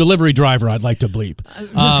 Domino's delivery driver, I'd like to bleep.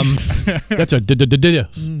 That's a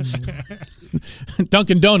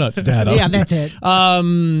Dunkin' Donuts, Dad. Yeah, that's it.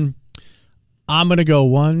 I'm going to go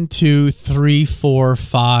 1, 2, 3, 4,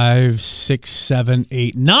 5, 6, 7,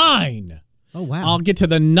 8, 9. Oh, wow. I'll get to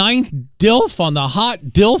the 9th DILF on the hot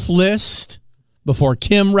DILF list before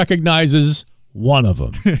Kim recognizes one of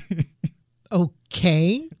them.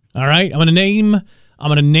 Okay. All right? I'm going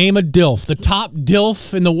to name a DILF, the top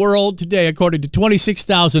DILF in the world today, according to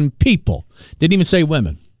 26,000 people. Didn't even say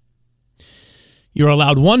women. You're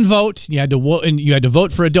allowed one vote. You had to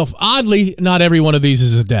vote for a DILF. Oddly, not every one of these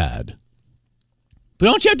is a dad. But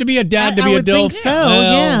don't you have to be a dad to be a DILF? I would think so.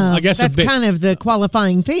 Yeah, I guess that's kind of the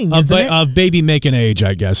qualifying thing, isn't it? Of baby making age,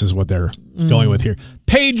 I guess, is what they're going with here.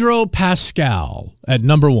 Pedro Pascal at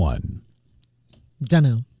 '1.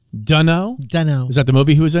 Dunno. Is that the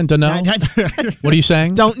movie he was in? Dunno? What are you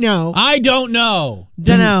saying? Don't know. I don't know.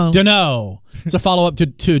 Dunno. It's a follow-up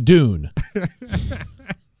to Dune.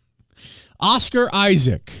 Oscar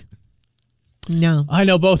Isaac. No. I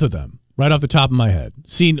know both of them right off the top of my head.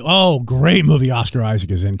 Great movie Oscar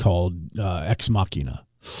Isaac is in called Ex Machina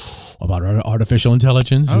about artificial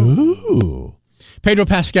intelligence. Ooh. Pedro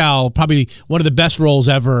Pascal, probably one of the best roles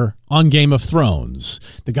ever on Game of Thrones.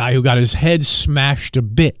 The guy who got his head smashed to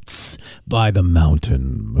bits by the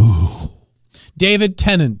mountain. Ooh. David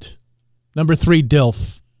Tennant, #3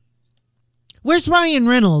 DILF. Where's Ryan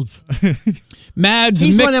Reynolds?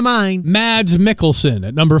 He's one of mine. Mads Mikkelsen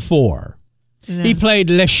at #4. No. He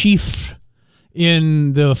played Le Chiffre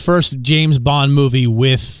in the first James Bond movie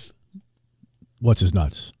with, what's his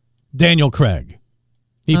nuts? Daniel Craig.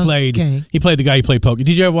 He played the guy who played poker.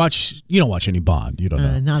 Did you ever watch? You don't watch any Bond. You don't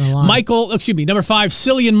know. Not a lot. #5,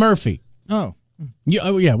 Cillian Murphy. Oh.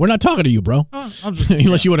 Yeah, we're not talking to you, bro. Just,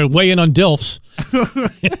 Unless you want to weigh in on DILFs.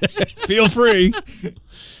 Feel free.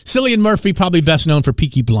 Cillian Murphy, probably best known for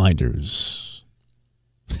Peaky Blinders.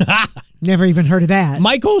 Never even heard of that.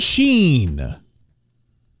 Michael Sheen.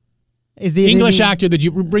 Is he English actor that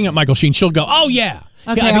you bring up Michael Sheen, she'll go, oh, yeah.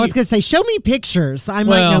 Okay, I was going to say, show me pictures. I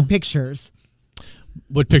might know pictures.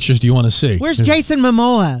 What pictures do you want to see? Where's Jason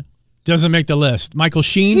Momoa? Doesn't make the list. Michael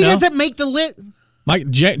Sheen, He doesn't make the list.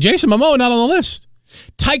 Jason Momoa not on the list.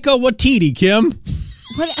 Taika Waititi, Kim.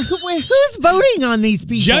 Who's voting on these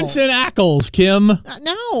people? Jensen Ackles, Kim.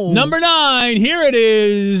 No. Number 9. Here it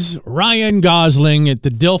is. Ryan Gosling at the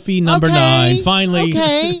Dilfy number 9. Finally,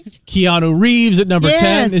 Keanu Reeves at number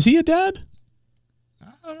 10. Is he a dad?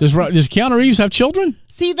 Does Keanu Reeves have children?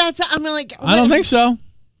 See, I'm like... I don't think so.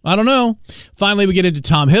 I don't know. Finally, we get into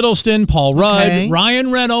Tom Hiddleston, Paul Rudd,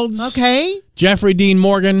 Ryan Reynolds, Jeffrey Dean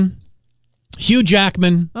Morgan, Hugh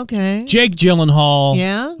Jackman, Jake Gyllenhaal.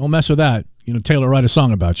 Yeah. Don't mess with that. Taylor write a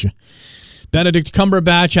song about you. Benedict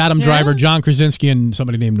Cumberbatch, Adam Driver, John Krasinski, and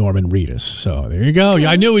somebody named Norman Reedus. So there you go.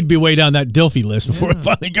 I knew we'd be way down that Dilfy list before it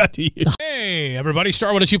finally got to you. Hey, everybody,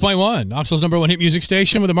 Starwood at 2.1. Knoxville's number 1 hit music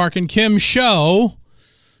station with the Marc and Kim Show.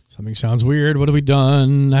 Something sounds weird. What have we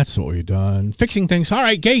done? That's what we've done. Fixing things. All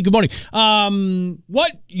right, Gay, good morning.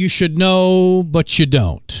 What you should know, but you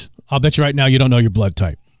don't. I'll bet you right now you don't know your blood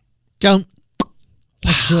type. Don't.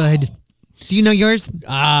 I should. Do you know yours?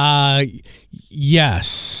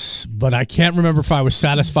 Yes, but I can't remember if I was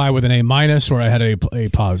satisfied with an A- or I had a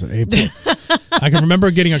positive. I can remember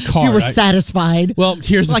getting a card. You were satisfied. Well,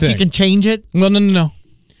 here's the thing. Like you can change it? Well, no.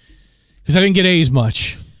 Because I didn't get A's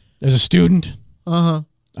much as a student.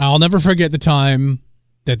 I'll never forget the time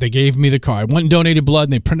that they gave me the card. I went and donated blood,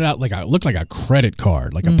 and they printed out it looked like a credit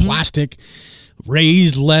card, like a plastic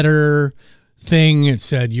raised letter thing. It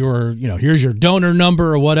said here's your donor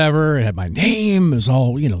number or whatever. It had my name. It was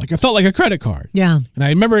all it felt like a credit card. Yeah. And I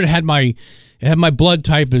remember it had my blood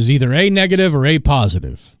type as either A negative or A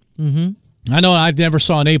positive. I know I never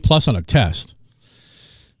saw an A plus on a test.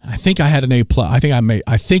 I think I had an A plus. I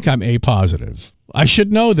think I'm A positive. I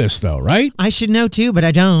should know this though, right? I should know too, but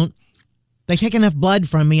I don't. They take enough blood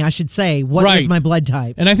from me. I should say, what is my blood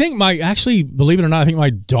type? And I think believe it or not, I think my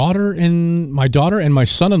daughter and my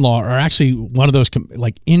son-in-law are actually one of those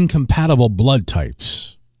incompatible blood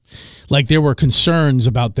types. Like there were concerns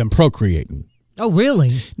about them procreating. Oh,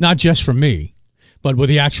 really? Not just from me, but with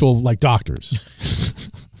the actual doctors.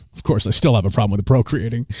 Of course, I still have a problem with the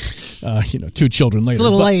procreating. 2 children later. It's a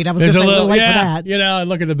little late. I was going to say a little late for that. I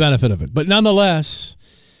look at the benefit of it. But nonetheless,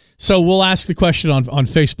 so we'll ask the question on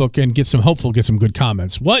Facebook and get some good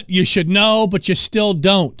comments. What you should know, but you still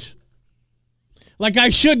don't. Like I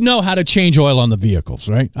should know how to change oil on the vehicles,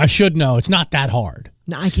 right? I should know. It's not that hard.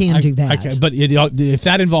 No, I can't do that. But if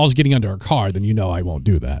that involves getting under a car, then I won't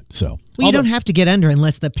do that. So you don't have to get under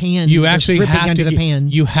unless the pan you actually dripping have under to the pan.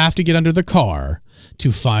 You have to get under the car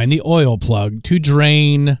to find the oil plug to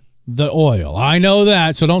drain the oil. I know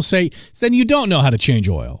that, so don't say then you don't know how to change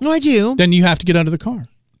oil. No, I do. Then you have to get under the car.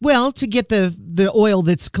 Well, to get the oil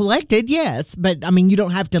that's collected, yes, but you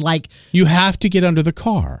don't have to You have to get under the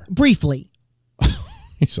car briefly.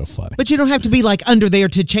 You're so funny. But you don't have to be under there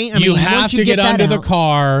to change. You have to get under the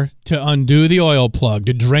car to undo the oil plug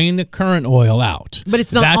to drain the current oil out. But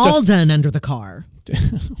it's not all done under the car.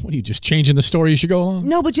 What are you just changing the story as you go along?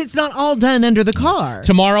 No, but it's not all done under the car.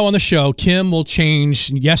 Tomorrow on the show, Kim will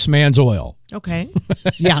change Yes Man's oil. Okay.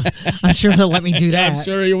 Yeah, I'm sure he'll let me do that. I'm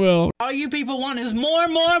sure he will. All you people want is more.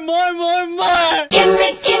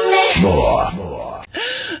 Gimme. More.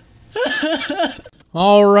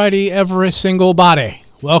 Alrighty, every single body.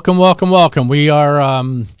 Welcome. We are,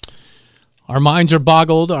 our minds are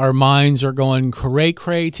boggled. Our minds are going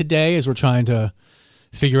cray-cray today as we're trying to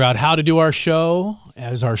figure out how to do our show,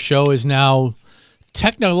 as our show is now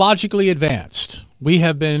technologically advanced. We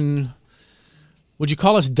have been, would you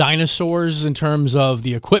call us dinosaurs in terms of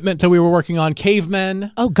the equipment that we were working on?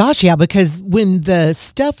 Cavemen? Oh, gosh, yeah, because when the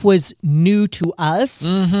stuff was new to us,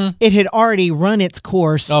 it had already run its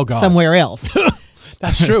course somewhere else.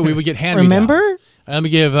 That's true. We would get hand-me-downs. Remember? Let me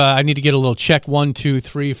give, I need to get a little check 1, 2,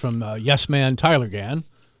 3 from Yes Man Tyler Gann.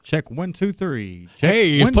 Check 1, 2, 3. Check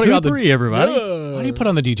Hey, 1, 2, 3, everybody. Why do you put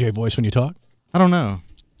on the DJ voice when you talk? I don't know.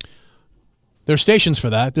 There's stations for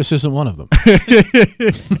that. This isn't one of them.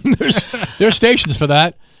 there's stations for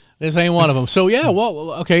that. This ain't one of them. So yeah,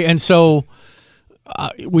 well, okay. And so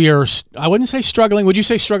we are. I wouldn't say struggling. Would you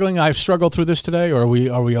say struggling? I've struggled through this today, or are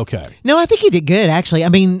we okay? No, I think you did good. Actually, I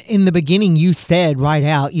mean, in the beginning, you said right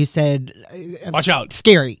out. You said, "Watch out,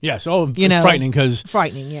 scary." Yes. Oh, it's frightening because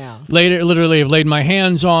Yeah. Literally, I've laid my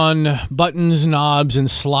hands on buttons, knobs, and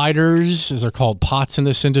sliders, as they're called, pots in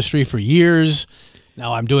this industry for years.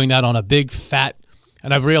 Now I'm doing that on a big fat,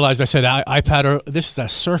 and I've realized I said iPad. This is a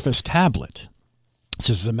Surface tablet. This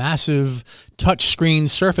is a massive touchscreen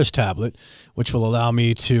Surface tablet, which will allow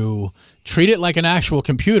me to treat it like an actual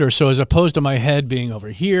computer. So as opposed to my head being over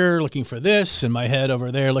here looking for this and my head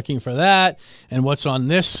over there looking for that and what's on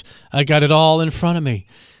this, I got it all in front of me.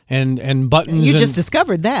 And buttons. You just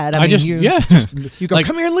discovered that. You go,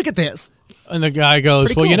 come here and look at this. And the guy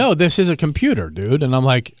goes, well, cool. this is a computer, dude. And I'm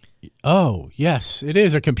like, Oh, yes, it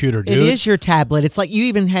is a computer, dude. It is your tablet. It's like you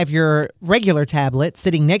even have your regular tablet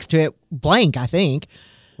sitting next to it, blank, I think.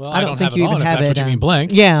 Well, I don't think have you it on, even if have that's it. what you mean,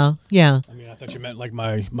 blank. Yeah. I mean, I thought you meant like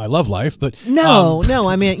my love life, but No.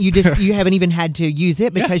 I mean, you haven't even had to use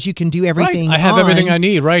it because you can do everything. Right. I have on. everything I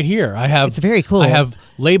need right here. I have. It's very cool. I have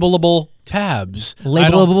labelable tabs.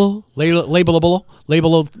 Labelable?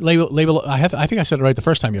 Label. I think I said it right the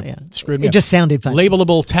first time. You screwed me. It up. just sounded funny.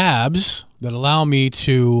 Labelable tabs that allow me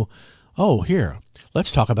to. Oh, here.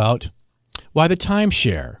 Let's talk about why the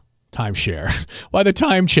why the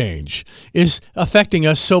time change is affecting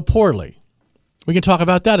us so poorly. We can talk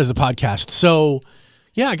about that as a podcast. So,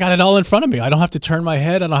 yeah, I got it all in front of me. I don't have to turn my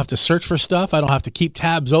head. I don't have to search for stuff. I don't have to keep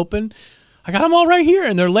tabs open. I got them all right here,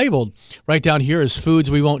 and they're labeled. Right down here is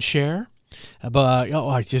foods we won't share. But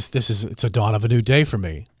it's a dawn of a new day for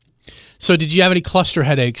me. So, did you have any cluster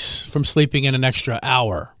headaches from sleeping in an extra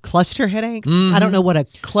hour? Cluster headaches? Mm-hmm. I don't know what a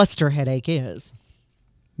cluster headache is.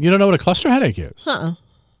 You don't know what a cluster headache is? Uh-uh.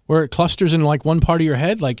 Where it clusters in like one part of your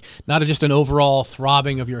head, like not just an overall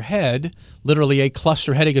throbbing of your head. Literally, a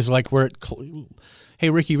cluster headache is like where it.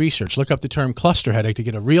 Hey, Ricky Research, look up the term cluster headache to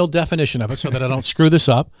get a real definition of it, so that I don't screw this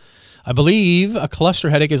up. I believe a cluster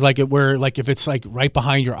headache is like if it's like right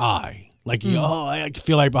behind your eye, like I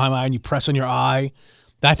feel like behind my eye, and you press on your eye.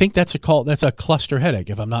 I think that's a cluster headache,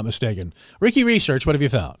 if I'm not mistaken. Ricky Research, what have you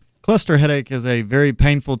found? Cluster headache is a very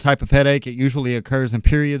painful type of headache. It usually occurs in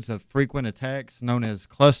periods of frequent attacks known as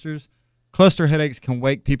clusters. Cluster headaches can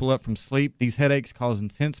wake people up from sleep. These headaches cause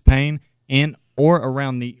intense pain in or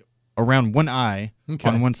around one eye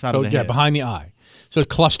on one side of the head. Behind the eye. So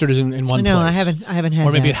it's clustered in one place. No, I haven't had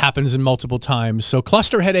Or maybe that. it happens in multiple times. So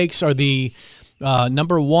cluster headaches are the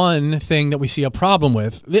number one thing that we see a problem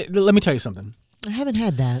with. Let me tell you something. I haven't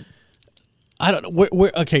had that. I don't know.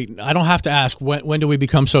 Okay, I don't have to ask when do we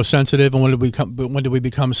become so sensitive and when do we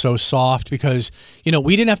become so soft, because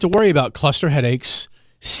we didn't have to worry about cluster headaches,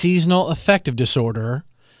 seasonal affective disorder,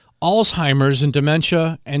 Alzheimer's and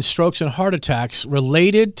dementia, and strokes and heart attacks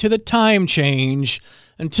related to the time change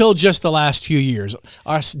until just the last few years.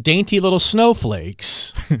 Our dainty little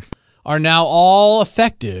snowflakes are now all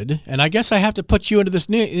affected, and I guess I have to put you into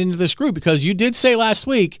this group, because you did say last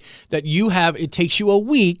week that it takes you a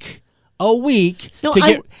week No, to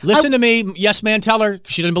get. Listen to me, yes, man. Tell her,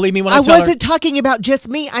 'cause she didn't believe me when I I tell her. wasn't talking about just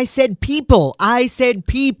me. I said people.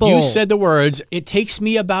 You said the words. It takes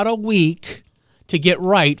me about a week to get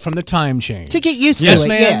right from the time change. To get used Yes, to it,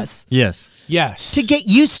 ma'am. yes. Yes. Yes. To get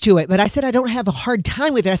used to it. But I said I don't have a hard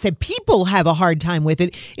time with it. I said people have a hard time with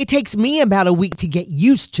it. It takes me about a week to get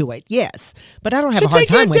used to it, yes. But I don't have a hard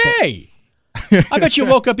time with it. Day. I bet you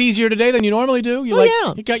woke up easier today than you normally do. Yeah.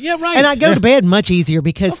 Right. And I go to bed much easier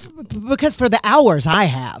because for the hours I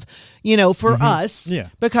have, for us,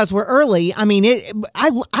 because we're early. I mean,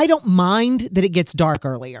 I don't mind that it gets dark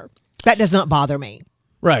earlier. That does not bother me.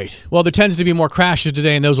 Right. Well, there tends to be more crashes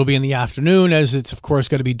today, and those will be in the afternoon, as it's, of course,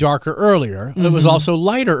 going to be darker earlier. It was also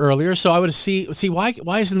lighter earlier, so I would see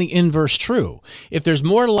why isn't the inverse true? If there's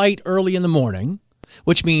more light early in the morning,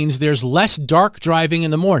 which means there's less dark driving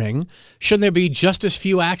in the morning, shouldn't there be just as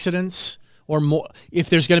few accidents or more? If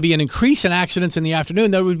there's going to be an increase in accidents in the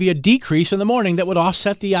afternoon, there would be a decrease in the morning that would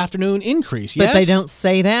offset the afternoon increase. Yes? But they don't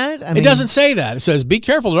say that? It doesn't say that. It says, be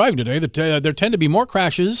careful driving today. There tend to be more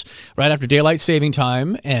crashes right after daylight saving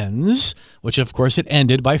time ends, which, of course, it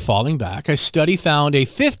ended by falling back. A study found a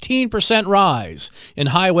 15% rise in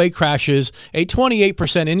highway crashes, a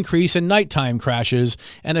 28% increase in nighttime crashes,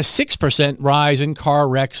 and a 6% rise in car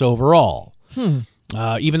wrecks overall.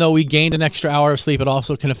 Even though we gained an extra hour of sleep, it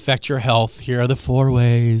also can affect your health. Here are the 4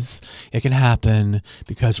 ways it can happen,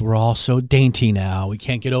 because we're all so dainty now. We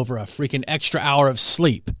can't get over a freaking extra hour of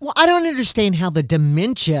sleep. Well, I don't understand how the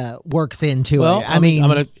dementia works into it. I'm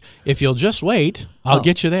gonna. If you'll just wait, I'll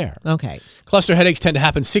get you there. Okay. Cluster headaches tend to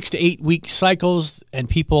happen 6 to 8 week cycles, and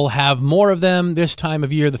people have more of them this time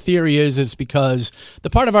of year. The theory is because the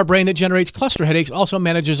part of our brain that generates cluster headaches also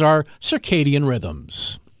manages our circadian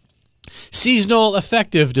rhythms. Seasonal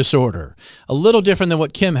affective disorder, a little different than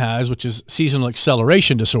what Kim has, which is seasonal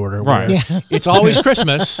acceleration disorder. Right. Where it's always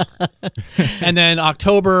Christmas, and then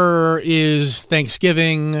October is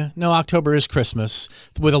Thanksgiving. No, October is Christmas,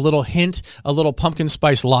 with a little pumpkin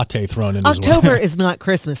spice latte thrown in as well. October is not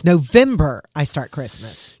Christmas. November, I start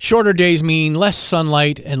Christmas. Shorter days mean less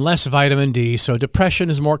sunlight and less vitamin D, so depression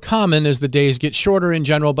is more common as the days get shorter in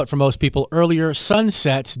general, but for most people, earlier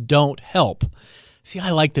sunsets don't help. See,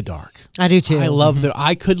 I like the dark. I do too. I love that.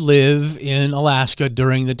 I could live in Alaska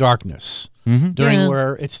during the darkness. during Yeah.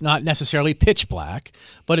 where it's not necessarily pitch black,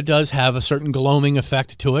 but it does have a certain gloaming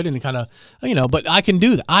effect to it, and it kind of, but I can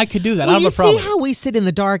do that. I could do that. I Well, don't you have a problem. see how we sit in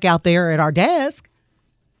the dark out there at our desk?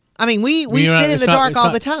 I mean, we Well, sit in it's the not- dark it's all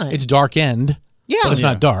not- the time. It's dark end, Yeah. but it's Yeah.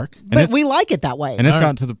 not dark. but we like it that way. And it's All right.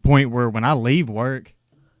 gotten to the point where when I leave work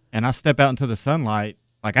and I step out into the sunlight,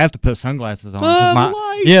 like I have to put sunglasses on. 'cause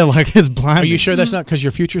Sunlight. Yeah, like it's blinding. Are you sure that's not because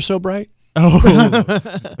your future's so bright? Oh,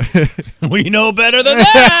 We know better than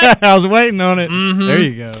that. I was waiting on it. Mm-hmm. There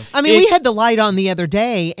you go. I mean, we had the light on the other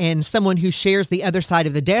day, and someone who shares the other side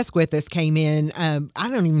of the desk with us came in. I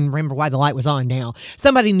don't even remember why the light was on now.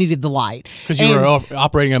 Somebody needed the light. Because you were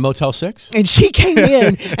operating a Motel 6? And she came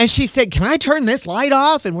in and she said, "Can I turn this light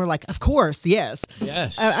off?" And we're like, "Of course, yes."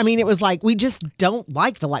 Yes. I mean, it was like, we just don't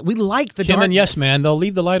like the light. We like the Kim darkness. and Yes Man, they'll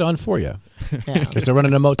leave the light on for you because they're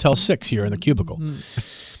running a Motel 6 here in the cubicle.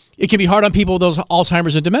 It can be hard on people with those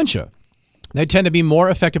Alzheimer's and dementia. They tend to be more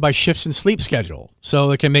affected by shifts in sleep schedule,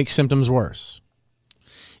 so it can make symptoms worse.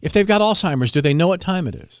 If they've got Alzheimer's, do they know what time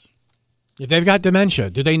it is? If they've got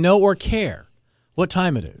dementia, do they know or care what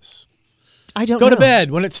time it is? I don't Go know. to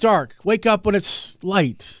bed when it's dark. Wake up when it's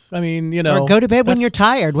light. I mean, Or go to bed when that's- you're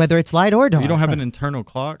tired, whether it's light or dark. You don't have an internal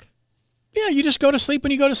clock? Yeah, you just go to sleep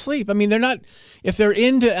when you go to sleep. I mean, they're not, if they're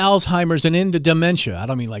into Alzheimer's and into dementia, I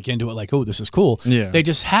don't mean like into it like, oh, this is cool. Yeah. They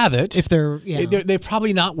just have it. If they're, They're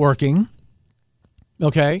probably not working.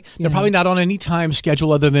 Okay. They're probably not on any time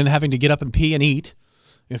schedule other than having to get up and pee and eat.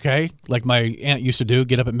 Okay. Like my aunt used to do,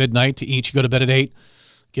 get up at midnight to eat. She go to bed at 8,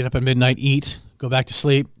 get up at midnight, eat, go back to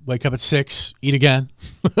sleep, wake up at 6, eat again.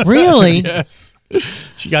 Really? Yes.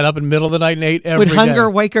 She got up in the middle of the night and ate every Would day. hunger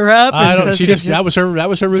wake her up? I and don't. so She just that was her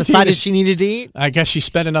routine. decided she needed to eat. I guess she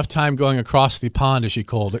spent enough time going across the pond, as she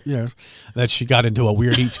called it, that she got into a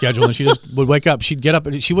weird eat schedule, and she just would wake up. She'd get up,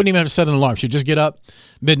 and she wouldn't even have to set an alarm. She'd just get up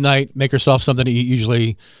midnight, make herself something to eat,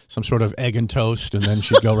 usually some sort of egg and toast, and then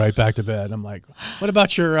she'd go right back to bed. I'm like, what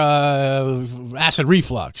about your acid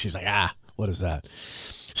reflux? She's like, what is that?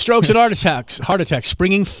 Strokes and heart attacks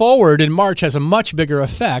springing forward in March has a much bigger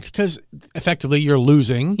effect because effectively you're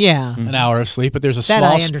losing an hour of sleep, but there's a That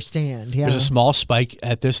small I understand. Yeah. there's a small spike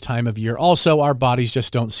at this time of year. Also, our bodies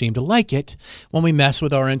just don't seem to like it when we mess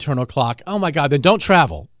with our internal clock. Oh my God, then don't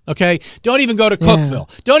travel. Okay? Don't even go to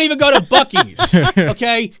Cookville. Don't even go to Buc-ee's.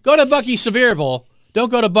 Okay? Go to Buc-ee's Sevierville. Don't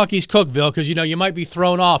go to Buc-ee's Cookville because, you might be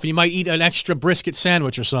thrown off and you might eat an extra brisket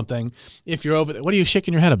sandwich or something if you're over there. What are you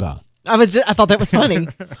shaking your head about? I thought that was funny.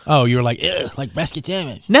 Oh, you were like, ew, like brisket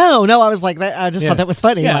sandwich. No, I was like that. I just thought that was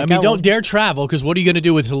funny. Yeah, Like, I mean, don't dare travel because what are you going to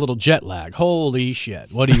do with a little jet lag? Holy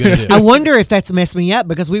shit. What are you going to do? I wonder if that's messed me up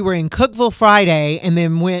because we were in Cookville Friday and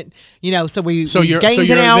then went, so we gained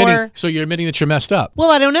an hour. So you're admitting that you're messed up. Well,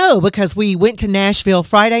 I don't know because we went to Nashville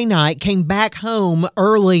Friday night, came back home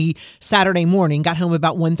early Saturday morning, got home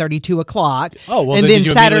about 1:30, 2 o'clock. Oh, well, and then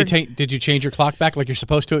then did you change your clock back like you're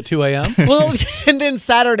supposed to at 2 a.m.? Well, and then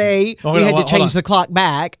Saturday we had to change the clock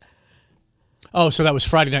back. Oh, so that was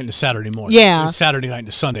Friday night into Saturday morning. Yeah. It was Saturday night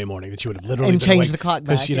into Sunday morning that you would have literally And been changed awake. the clock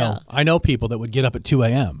Because, back, I know people that would get up at 2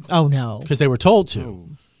 a.m. Oh, no. because they were told to.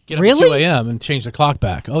 Get up Really? at 2 a.m. and change the clock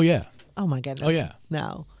back. Oh, yeah. Oh, my goodness. Oh, yeah.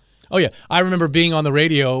 No. Oh, yeah. I remember being on the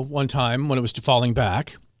radio one time when it was falling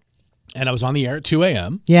back, and I was on the air at 2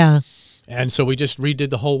 a.m., Yeah. and so we just redid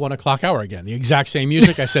the whole 1 o'clock hour again. The exact same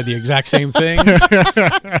music. I said the exact same things.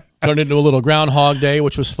 Turned into a little Groundhog Day,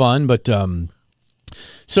 which was fun. But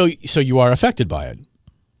so you are affected by it.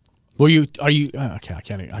 Are you? Okay,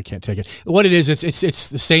 I can't take it. What it is, it's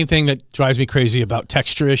the same thing that drives me crazy about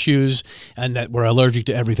texture issues and that we're allergic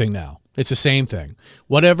to everything now. It's the same thing.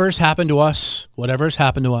 Whatever's happened to us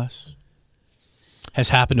has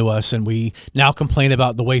happened to us, and we now complain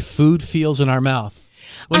about the way food feels in our mouth.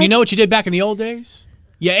 When you know what you did back in the old days?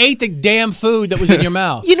 You ate the damn food that was in your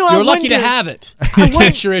mouth. You know, were I lucky to wonder- have it.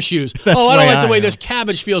 Texture issues. I don't like the way this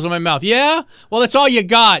cabbage feels in my mouth. Yeah? Well, that's all you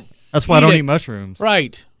got. That's why I don't eat mushrooms.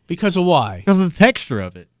 Right. Because of why? Because of the texture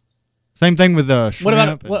of it. Same thing with shrimp. What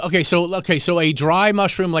about so a dry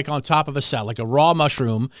mushroom like on top of a salad, like a raw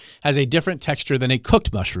mushroom, has a different texture than a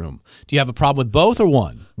cooked mushroom. Do you have a problem with both or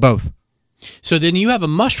one? Both. So then you have a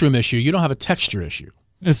mushroom issue. You don't have a texture issue.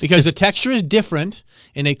 Because the texture is different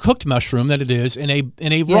in a cooked mushroom than it is in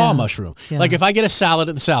a raw mushroom. Yeah. Like if I get a salad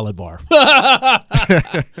at the salad bar.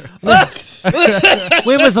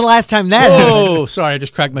 When was the last time that happened? Oh, sorry, I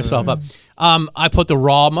just cracked myself up. I put the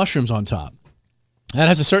raw mushrooms on top. That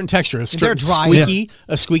has a certain texture, They're dry.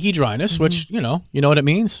 a squeaky dryness, which you know what it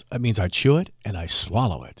means. It means I chew it and I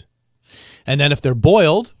swallow it. And then if they're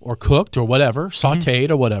boiled or cooked or whatever, sautéed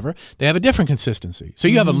or whatever, they have a different consistency. So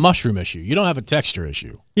you have a mushroom issue. You don't have a texture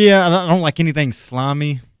issue. Yeah, I don't like anything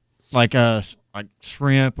slimy. like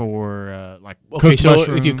shrimp or like Okay, cooked so if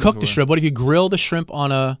you mushrooms cook the or- shrimp, what if you grill the shrimp on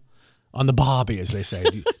the bobby, as they say?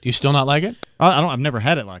 Do you still not like it? I've never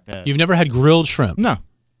had it like that. You've never had grilled shrimp? No.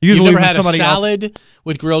 You've Usually never when had a somebody salad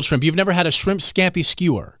with grilled shrimp. You've never had a shrimp scampi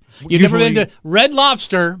skewer. You've Usually- never been to Red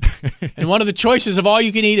Lobster, and one of the choices of all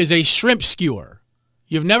you can eat is a shrimp skewer.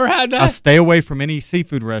 You've never had that? I stay away from any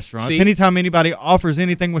seafood restaurants. See? Anytime anybody offers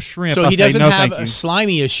anything with shrimp, So I he say doesn't no, have thank a you.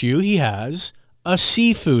 slimy issue. He has a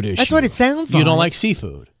seafood issue. That's what it sounds like. You don't like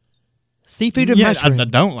seafood. Seafood and Yeah, mushroom. I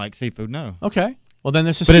don't like seafood. No, Okay. Well, then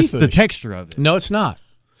this is but it's seafood the issue. texture of it. No, it's not.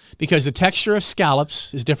 Because the texture of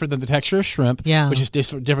scallops is different than the texture of shrimp, Yeah. which is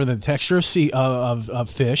different than the texture of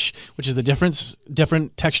fish, which is the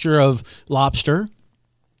different texture of lobster.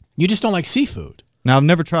 You just don't like seafood. Now I've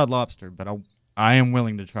never tried lobster, but I am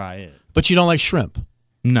willing to try it. But you don't like shrimp.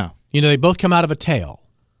 No. You know, they both come out of a tail.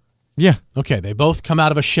 Yeah. Okay, they both come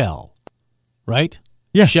out of a shell, right?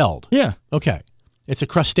 Yeah. Shelled. Yeah. Okay. It's a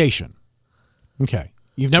crustacean. Okay.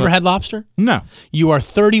 You've never had lobster? No. You are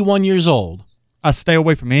 31 years old. I stay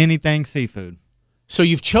away from anything seafood. So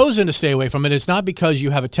you've chosen to stay away from it. It's not because you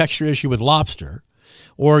have a texture issue with lobster,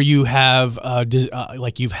 or you have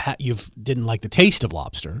you didn't like the taste of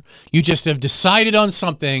lobster. You just have decided on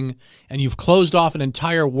something, and you've closed off an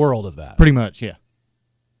entire world of that. Pretty much, yeah.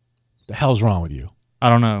 The hell's wrong with you? I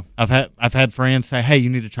don't know. I've had friends say, "Hey, you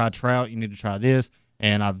need to try trout. You need to try this,"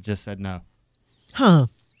 and I've just said no. Huh.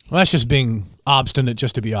 Well, that's just being obstinate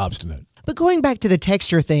just to be obstinate. But going back to the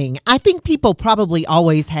texture thing, I think people probably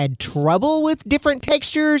always had trouble with different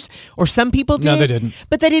textures, or some people did. No, they didn't.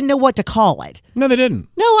 But they didn't know what to call it. No, they didn't.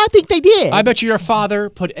 No, I think they did. I bet you your father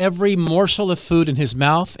put every morsel of food in his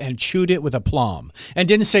mouth and chewed it with aplomb and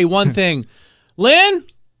didn't say one thing. Lynn,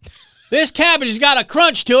 this cabbage has got a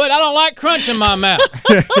crunch to it. I don't like crunch in my mouth.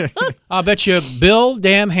 I'll bet you Bill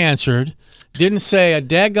Damn Hansard didn't say a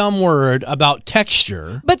daggum word about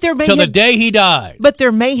texture But there may till the have- day he died. But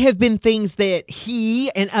there may have been things that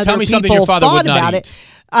he and other Tell me people something your father thought would not about eat. it.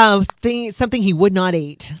 Something he would not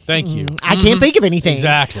eat. Thank you. I can't think of anything.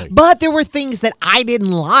 Exactly. But there were things that I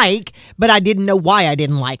didn't like, but I didn't know why I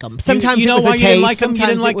didn't like them. Sometimes you know it was why a you taste. didn't like them? You Sometimes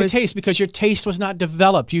didn't like it was, the taste because your taste was not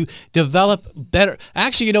developed. You develop better.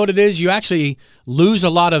 Actually, you know what it is? You actually lose a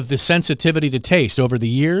lot of the sensitivity to taste over the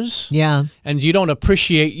years. Yeah. And you don't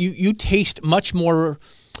appreciate, you taste much more,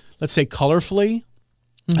 let's say, colorfully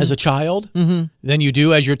as a child than you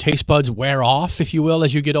do as your taste buds wear off, if you will,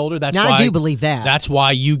 as you get older. That's Now, why I do believe that. That's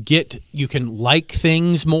why you can like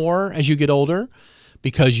things more as you get older,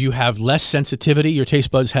 because you have less sensitivity. Your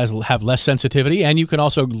taste buds have less sensitivity, and you can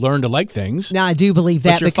also learn to like things. Now, I do believe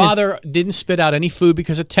that But your because father didn't spit out any food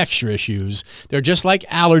because of texture issues. They're just like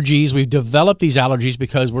allergies. We've developed these allergies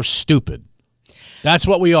because we're stupid. That's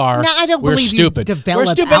what we are. No, I don't we're believe stupid. you develop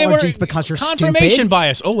We're stupid and allergies because you're confirmation stupid.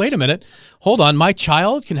 bias. Oh, wait a minute. Hold on. My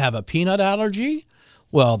child can have a peanut allergy.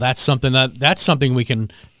 Well, that's something we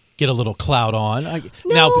can get a little clout on.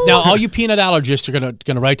 Now, all you peanut allergists are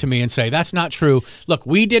gonna write to me and say that's not true. Look,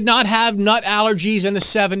 we did not have nut allergies in the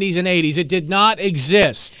 70s and 80s. It did not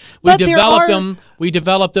exist. We But there developed are- them. We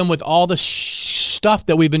developed them with all the stuff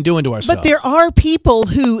that we've been doing to ourselves. But there are people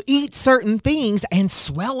who eat certain things and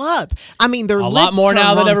swell up. I mean, their A lot lips more turn now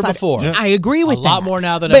than wrong ever side. before. I agree with A that. lot more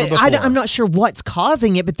now than but ever before. I'm not sure what's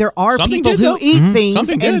causing it, but there are Something people did, who though. eat things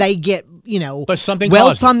Something did. and they get, But something welts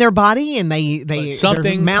caused it. on their body and their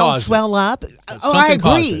something mouths caused it. swell up. Oh, Something I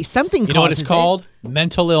caused agree. it. Something You know what it's causes it. called?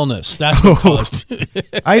 Mental illness. That's what caused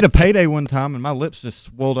it. I ate a payday one time, and my lips just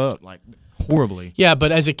swelled up like horribly. Yeah,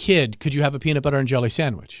 but as a kid, could you have a peanut butter and jelly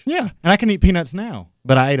sandwich? Yeah, and I can eat peanuts now.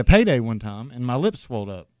 But I ate a payday one time, and my lips swelled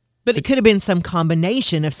up. But it could have been some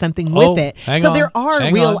combination of something Oh, with it. hang So on, there are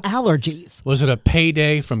hang real on. allergies. Was it a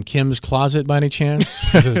payday from Kim's closet by any chance?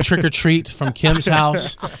 Was it a trick or treat from Kim's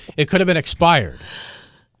house? It could have been expired.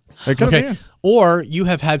 It could Okay. have been. Or you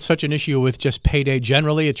have had such an issue with just payday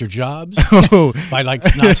generally at your jobs Oh, by like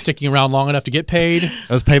not sticking around long enough to get paid. that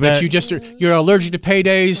was payback. That you're allergic to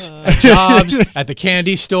paydays at jobs, at the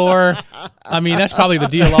candy store. I mean, that's probably the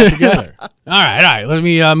deal altogether. All right. Let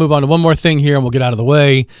me move on to one more thing here, and we'll get out of the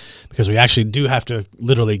way because we actually do have to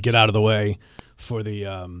literally get out of the way for the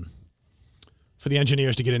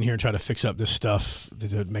engineers to get in here and try to fix up this stuff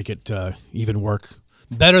to make it even work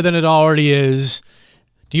better than it already is.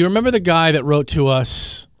 Do you remember the guy that wrote to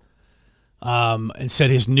us and said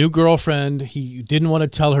his new girlfriend, he didn't want to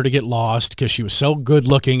tell her to get lost because she was so good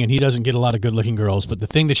looking, and he doesn't get a lot of good looking girls. But the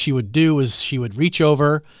thing that she would do is she would reach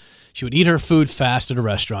over, she would eat her food fast at a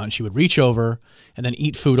restaurant. She would reach over and then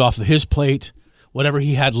eat food off of his plate, whatever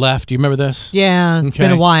he had left. Do you remember this? Yeah, it's been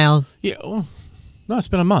Okay. a while. Yeah. Well, no, it's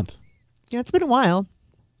been a month. Yeah, it's been a while.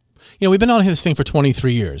 You know, we've been on this thing for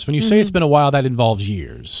 23 years. When you say it's been a while, that involves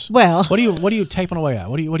years. Well, what are you typing away at?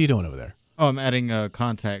 What are you doing over there? Oh, I'm adding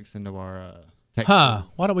contacts into our text. Huh?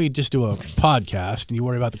 Why don't we just do a podcast and you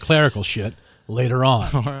worry about the clerical shit later on?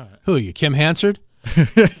 All right. Who are you, Kim Hansard?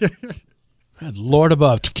 Good Lord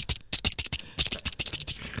above.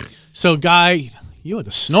 So, Guy, you with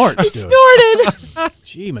the snorts, dude. snorted.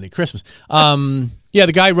 Gee, Merry Christmas. Yeah,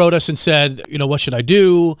 the guy wrote us and said, you know, what should I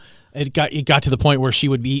do? It got to the point where she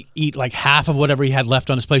would eat like half of whatever he had left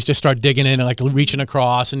on his plate, just start digging in and like reaching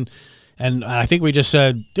across. And I think we just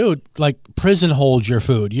said, dude, like prison hold your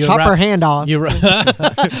food. You Chop her hand off.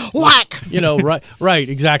 Whack. You know, right,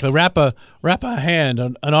 exactly. Wrap a hand,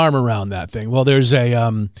 an arm around that thing. Well, there's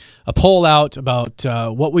a poll out about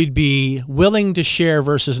what we'd be willing to share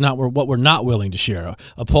versus what we're not willing to share.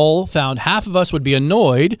 A poll found half of us would be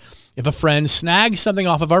annoyed if a friend snags something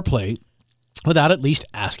off of our plate without at least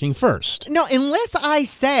asking first. No, unless I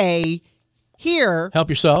say, here, help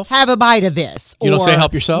yourself. Have a bite of this. You don't say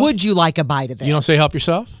help yourself? Would you like a bite of this? You don't say help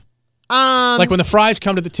yourself? Like when the fries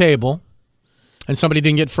come to the table and somebody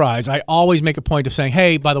didn't get fries, I always make a point of saying,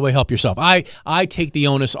 hey, by the way, help yourself. I take the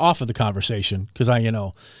onus off of the conversation because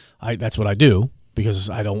that's what I do, because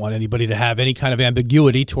I don't want anybody to have any kind of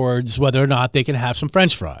ambiguity towards whether or not they can have some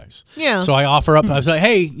French fries. Yeah. So I offer up, I was like,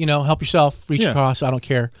 hey, help yourself, reach across, I don't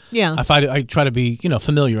care. Yeah. I try to be,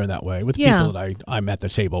 familiar in that way with people that I'm at the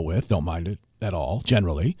table with, don't mind it at all,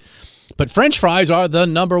 generally. But French fries are the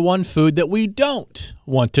number one food that we don't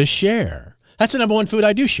want to share. That's the number one food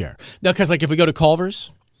I do share. Now, because like if we go to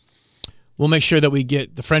Culver's, we'll make sure that we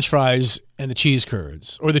get the French fries and the cheese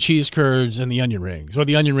curds, or the cheese curds and the onion rings, or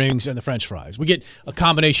the onion rings and the French fries. We get a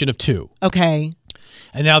combination of two. Okay.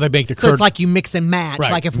 And now they make the curd. So it's like you mix and match.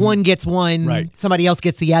 Right. Like if one gets one, somebody else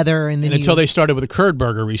gets the other. And until they started with a curd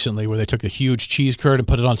burger recently, where they took the huge cheese curd and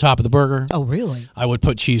put it on top of the burger. Oh, really? I would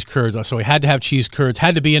put cheese curds. So we had to have cheese curds.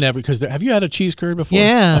 Had to be in every, because have you had a cheese curd before?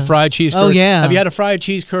 Yeah. A fried cheese curd? Oh, yeah. Have you had a fried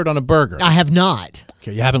cheese curd on a burger? I have not.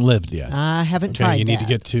 Okay, you haven't lived yet. I haven't tried that. You need to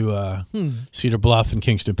get to Cedar Bluff and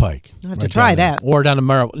Kingston Pike. I have to try that. Or down to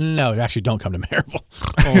Maryville. No, actually, don't come to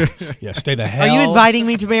Maryville. Yeah, stay the hell. Are you inviting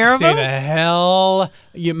me to Maryville? Stay the hell.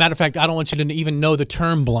 Matter of fact, I don't want you to even know the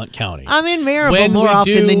term Blunt County. I'm in Maryville more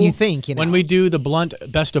often than you think. When we do the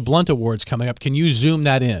Best of Blunt Awards coming up, can you zoom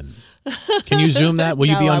that in? Can you zoom that? Will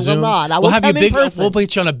you be on Zoom? I will not. I will come in person. We'll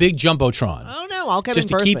put you on a big jumbotron. Oh, no, I'll come in person. Just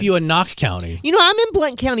to keep you in Knox County. I'm in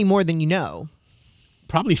Blount County more than you know.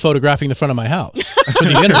 Probably photographing the front of my house for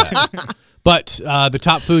the internet. But the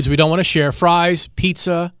top foods we don't want to share: fries,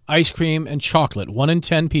 pizza, ice cream, and chocolate. 1 in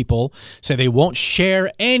 10 people say they won't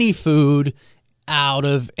share any food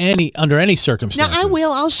under any circumstances. Now I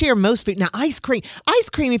will. I'll share most food. Now ice cream,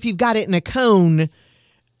 if you've got it in a cone,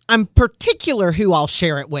 I'm particular who I'll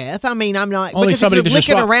share it with. I mean, I'm not only because somebody if you're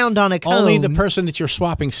licking around on a cone. Only the person that you're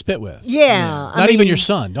swapping spit with. Yeah. Not even your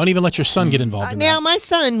son. Don't even let your son get involved in now that. My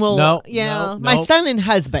son will. No. My son and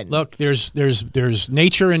husband. Look, there's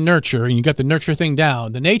nature and nurture, and you got the nurture thing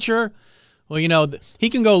down. The nature. Well, he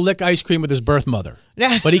can go lick ice cream with his birth mother,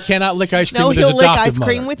 but he cannot lick ice cream with his adoptive mother. No, he'll lick ice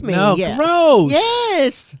cream with me. No, yes. Gross.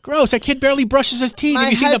 Yes. Gross. That kid barely brushes his teeth. Have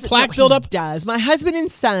you seen the plaque build up? He does. My husband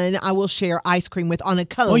and son, I will share ice cream with on a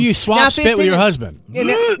cone. Well, you swap spit with your husband.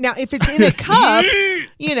 Now, if it's in a cup,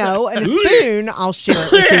 and a spoon, I'll share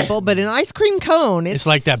it with people. But an ice cream cone, it's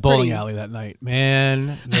like that bowling alley that night.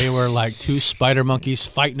 Man, they were like two spider monkeys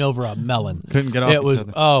fighting over a melon. Couldn't get off It was, each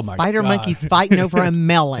other. oh my God. Spider monkeys fighting over a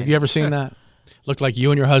melon. Have you ever seen that? Looked like you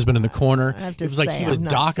and your husband in the corner. I have to it was like say, he was I've not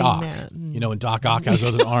Doc seen Ock. that. When Doc Ock has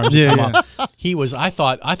those arms that come up. He was, I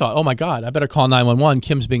thought, oh my God, I better call 911.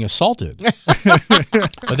 Kim's being assaulted.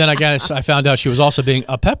 But then I found out she was also being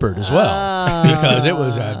peppered as well. Because it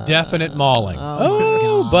was a definite mauling.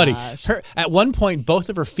 Oh buddy. At one point, both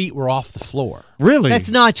of her feet were off the floor. Really? That's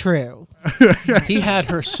not true. He had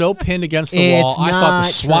her so pinned against the wall, I thought the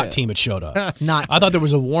SWAT team had showed up. It's not I thought there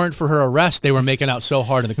was a warrant for her arrest. They were making out so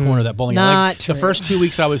hard in the corner of that bowling alley. Not true. The first 2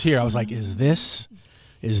 weeks I was here, I was like, is this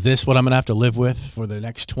what I'm going to have to live with for the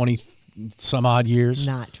next 20 some odd years?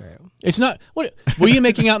 Not true. It's not. What were you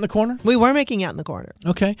making out in the corner? We were making out in the corner.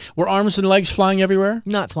 Okay. Were arms and legs flying everywhere?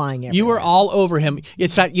 Not flying everywhere. You were all over him.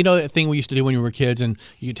 It's that that thing we used to do when we were kids, and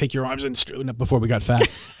you could take your arms and before we got fat,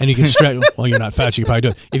 and you can stretch. Well, you're not fat, so you probably do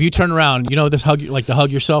it. If you turn around, this hug, like the hug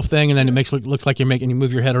yourself thing, and then it looks like you're making. You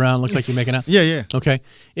move your head around, looks like you're making out. Yeah. Okay.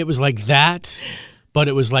 It was like that. But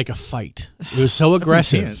it was like a fight. It was so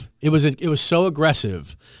aggressive. It was so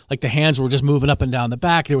aggressive. Like the hands were just moving up and down the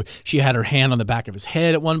back. She had her hand on the back of his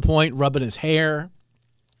head at one point, rubbing his hair.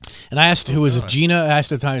 And I asked, who was it, Gina? I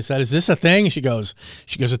asked at the time, I said, is this a thing? And she goes,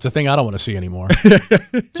 it's a thing I don't want to see anymore.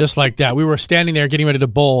 Just like that. We were standing there getting ready to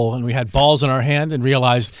bowl, and we had balls in our hand and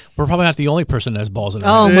realized we're probably not the only person that has balls in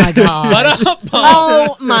our hand. Oh, my gosh.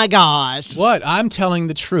 Oh, my gosh. What? I'm telling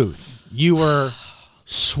the truth. You were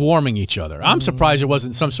swarming each other. I'm surprised it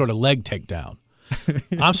wasn't some sort of leg takedown.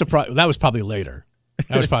 I'm surprised. That was probably later.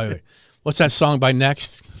 What's that song by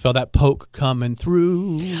Next? Feel that poke coming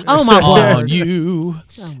through. Oh, my on word. you.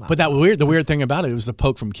 But the weird thing about it was the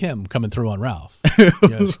poke from Kim coming through on Ralph.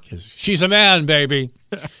 Yes, 'cause she's a man, baby.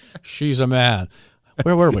 She's a man.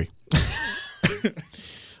 Where were we?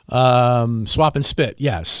 Swap and spit.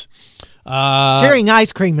 Yes. Sharing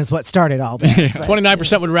ice cream is what started all this.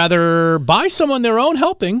 29% would rather buy someone their own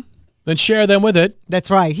helping than share them with it. That's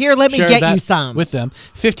right. Here, let me Share get that you some. with them.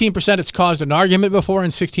 15% it's caused an argument before,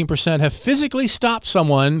 and 16% have physically stopped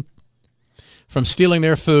someone from stealing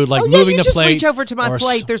their food, like moving the just plate. reach over to my or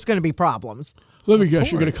plate. There's going to be problems. Let me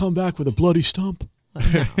guess, you're going to come back with a bloody stump. Is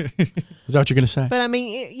that what you're going to say? But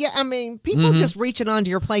people just reaching onto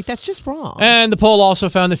your plate, that's just wrong. And the poll also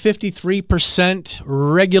found that 53%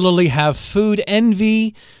 regularly have food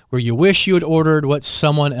envy, where you wish you had ordered what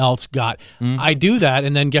someone else got. I do that,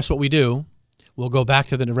 and then guess what we do? We'll go back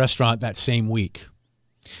to the restaurant that same week.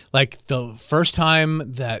 Like the first time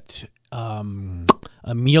that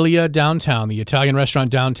Amelia downtown, the Italian restaurant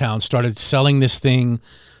downtown, started selling this thing,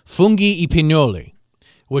 funghi e pignoli,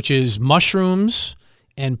 which is mushrooms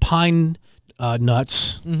and pine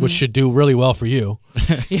nuts, which should do really well for you.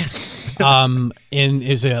 And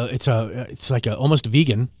it's like almost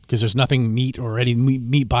vegan, because there's nothing meat or any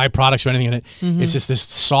meat byproducts or anything in it. It's just this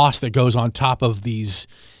sauce that goes on top of these.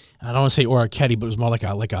 I don't want to say orecchiette, but it was more like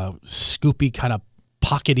a scoopy kind of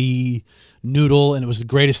pockety noodle, and it was the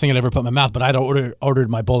greatest thing I'd ever put in my mouth. But I'd ordered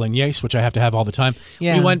my bolognese, which I have to have all the time.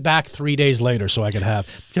 Yeah. We went back 3 days later so I could have,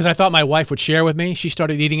 because I thought my wife would share with me. She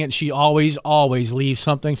started eating it, and she always leaves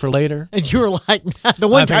something for later. And you were like, the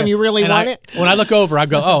one time you really want it? When I look over, I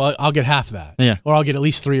go, oh, I'll get half of that. Yeah. Or I'll get at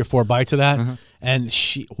least 3 or 4 bites of that. And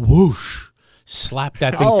she, whoosh, slapped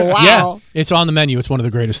that thing. Oh, wow. Yeah, it's on the menu. It's one of the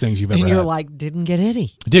greatest things you've ever And had. you're like, didn't get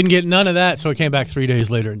any. Didn't get none of that, so I came back 3 days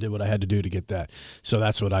later and did what I had to do to get that. So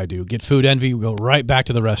that's what I do. Get food envy, we go right back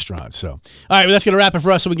to the restaurant. So, all right, well, that's going to wrap it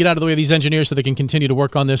for us so we get out of the way of these engineers so they can continue to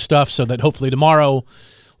work on this stuff so that hopefully tomorrow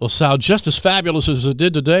will sound just as fabulous as it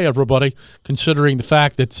did today, everybody, considering the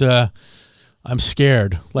fact that I'm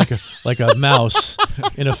scared like a mouse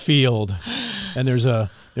in a field, and there's a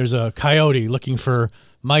coyote looking for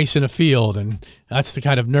mice in a field, and that's the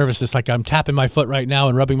kind of nervousness, like I'm tapping my foot right now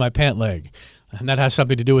and rubbing my pant leg, and that has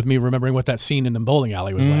something to do with me remembering what that scene in the bowling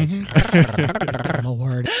alley was like. My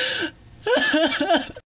word.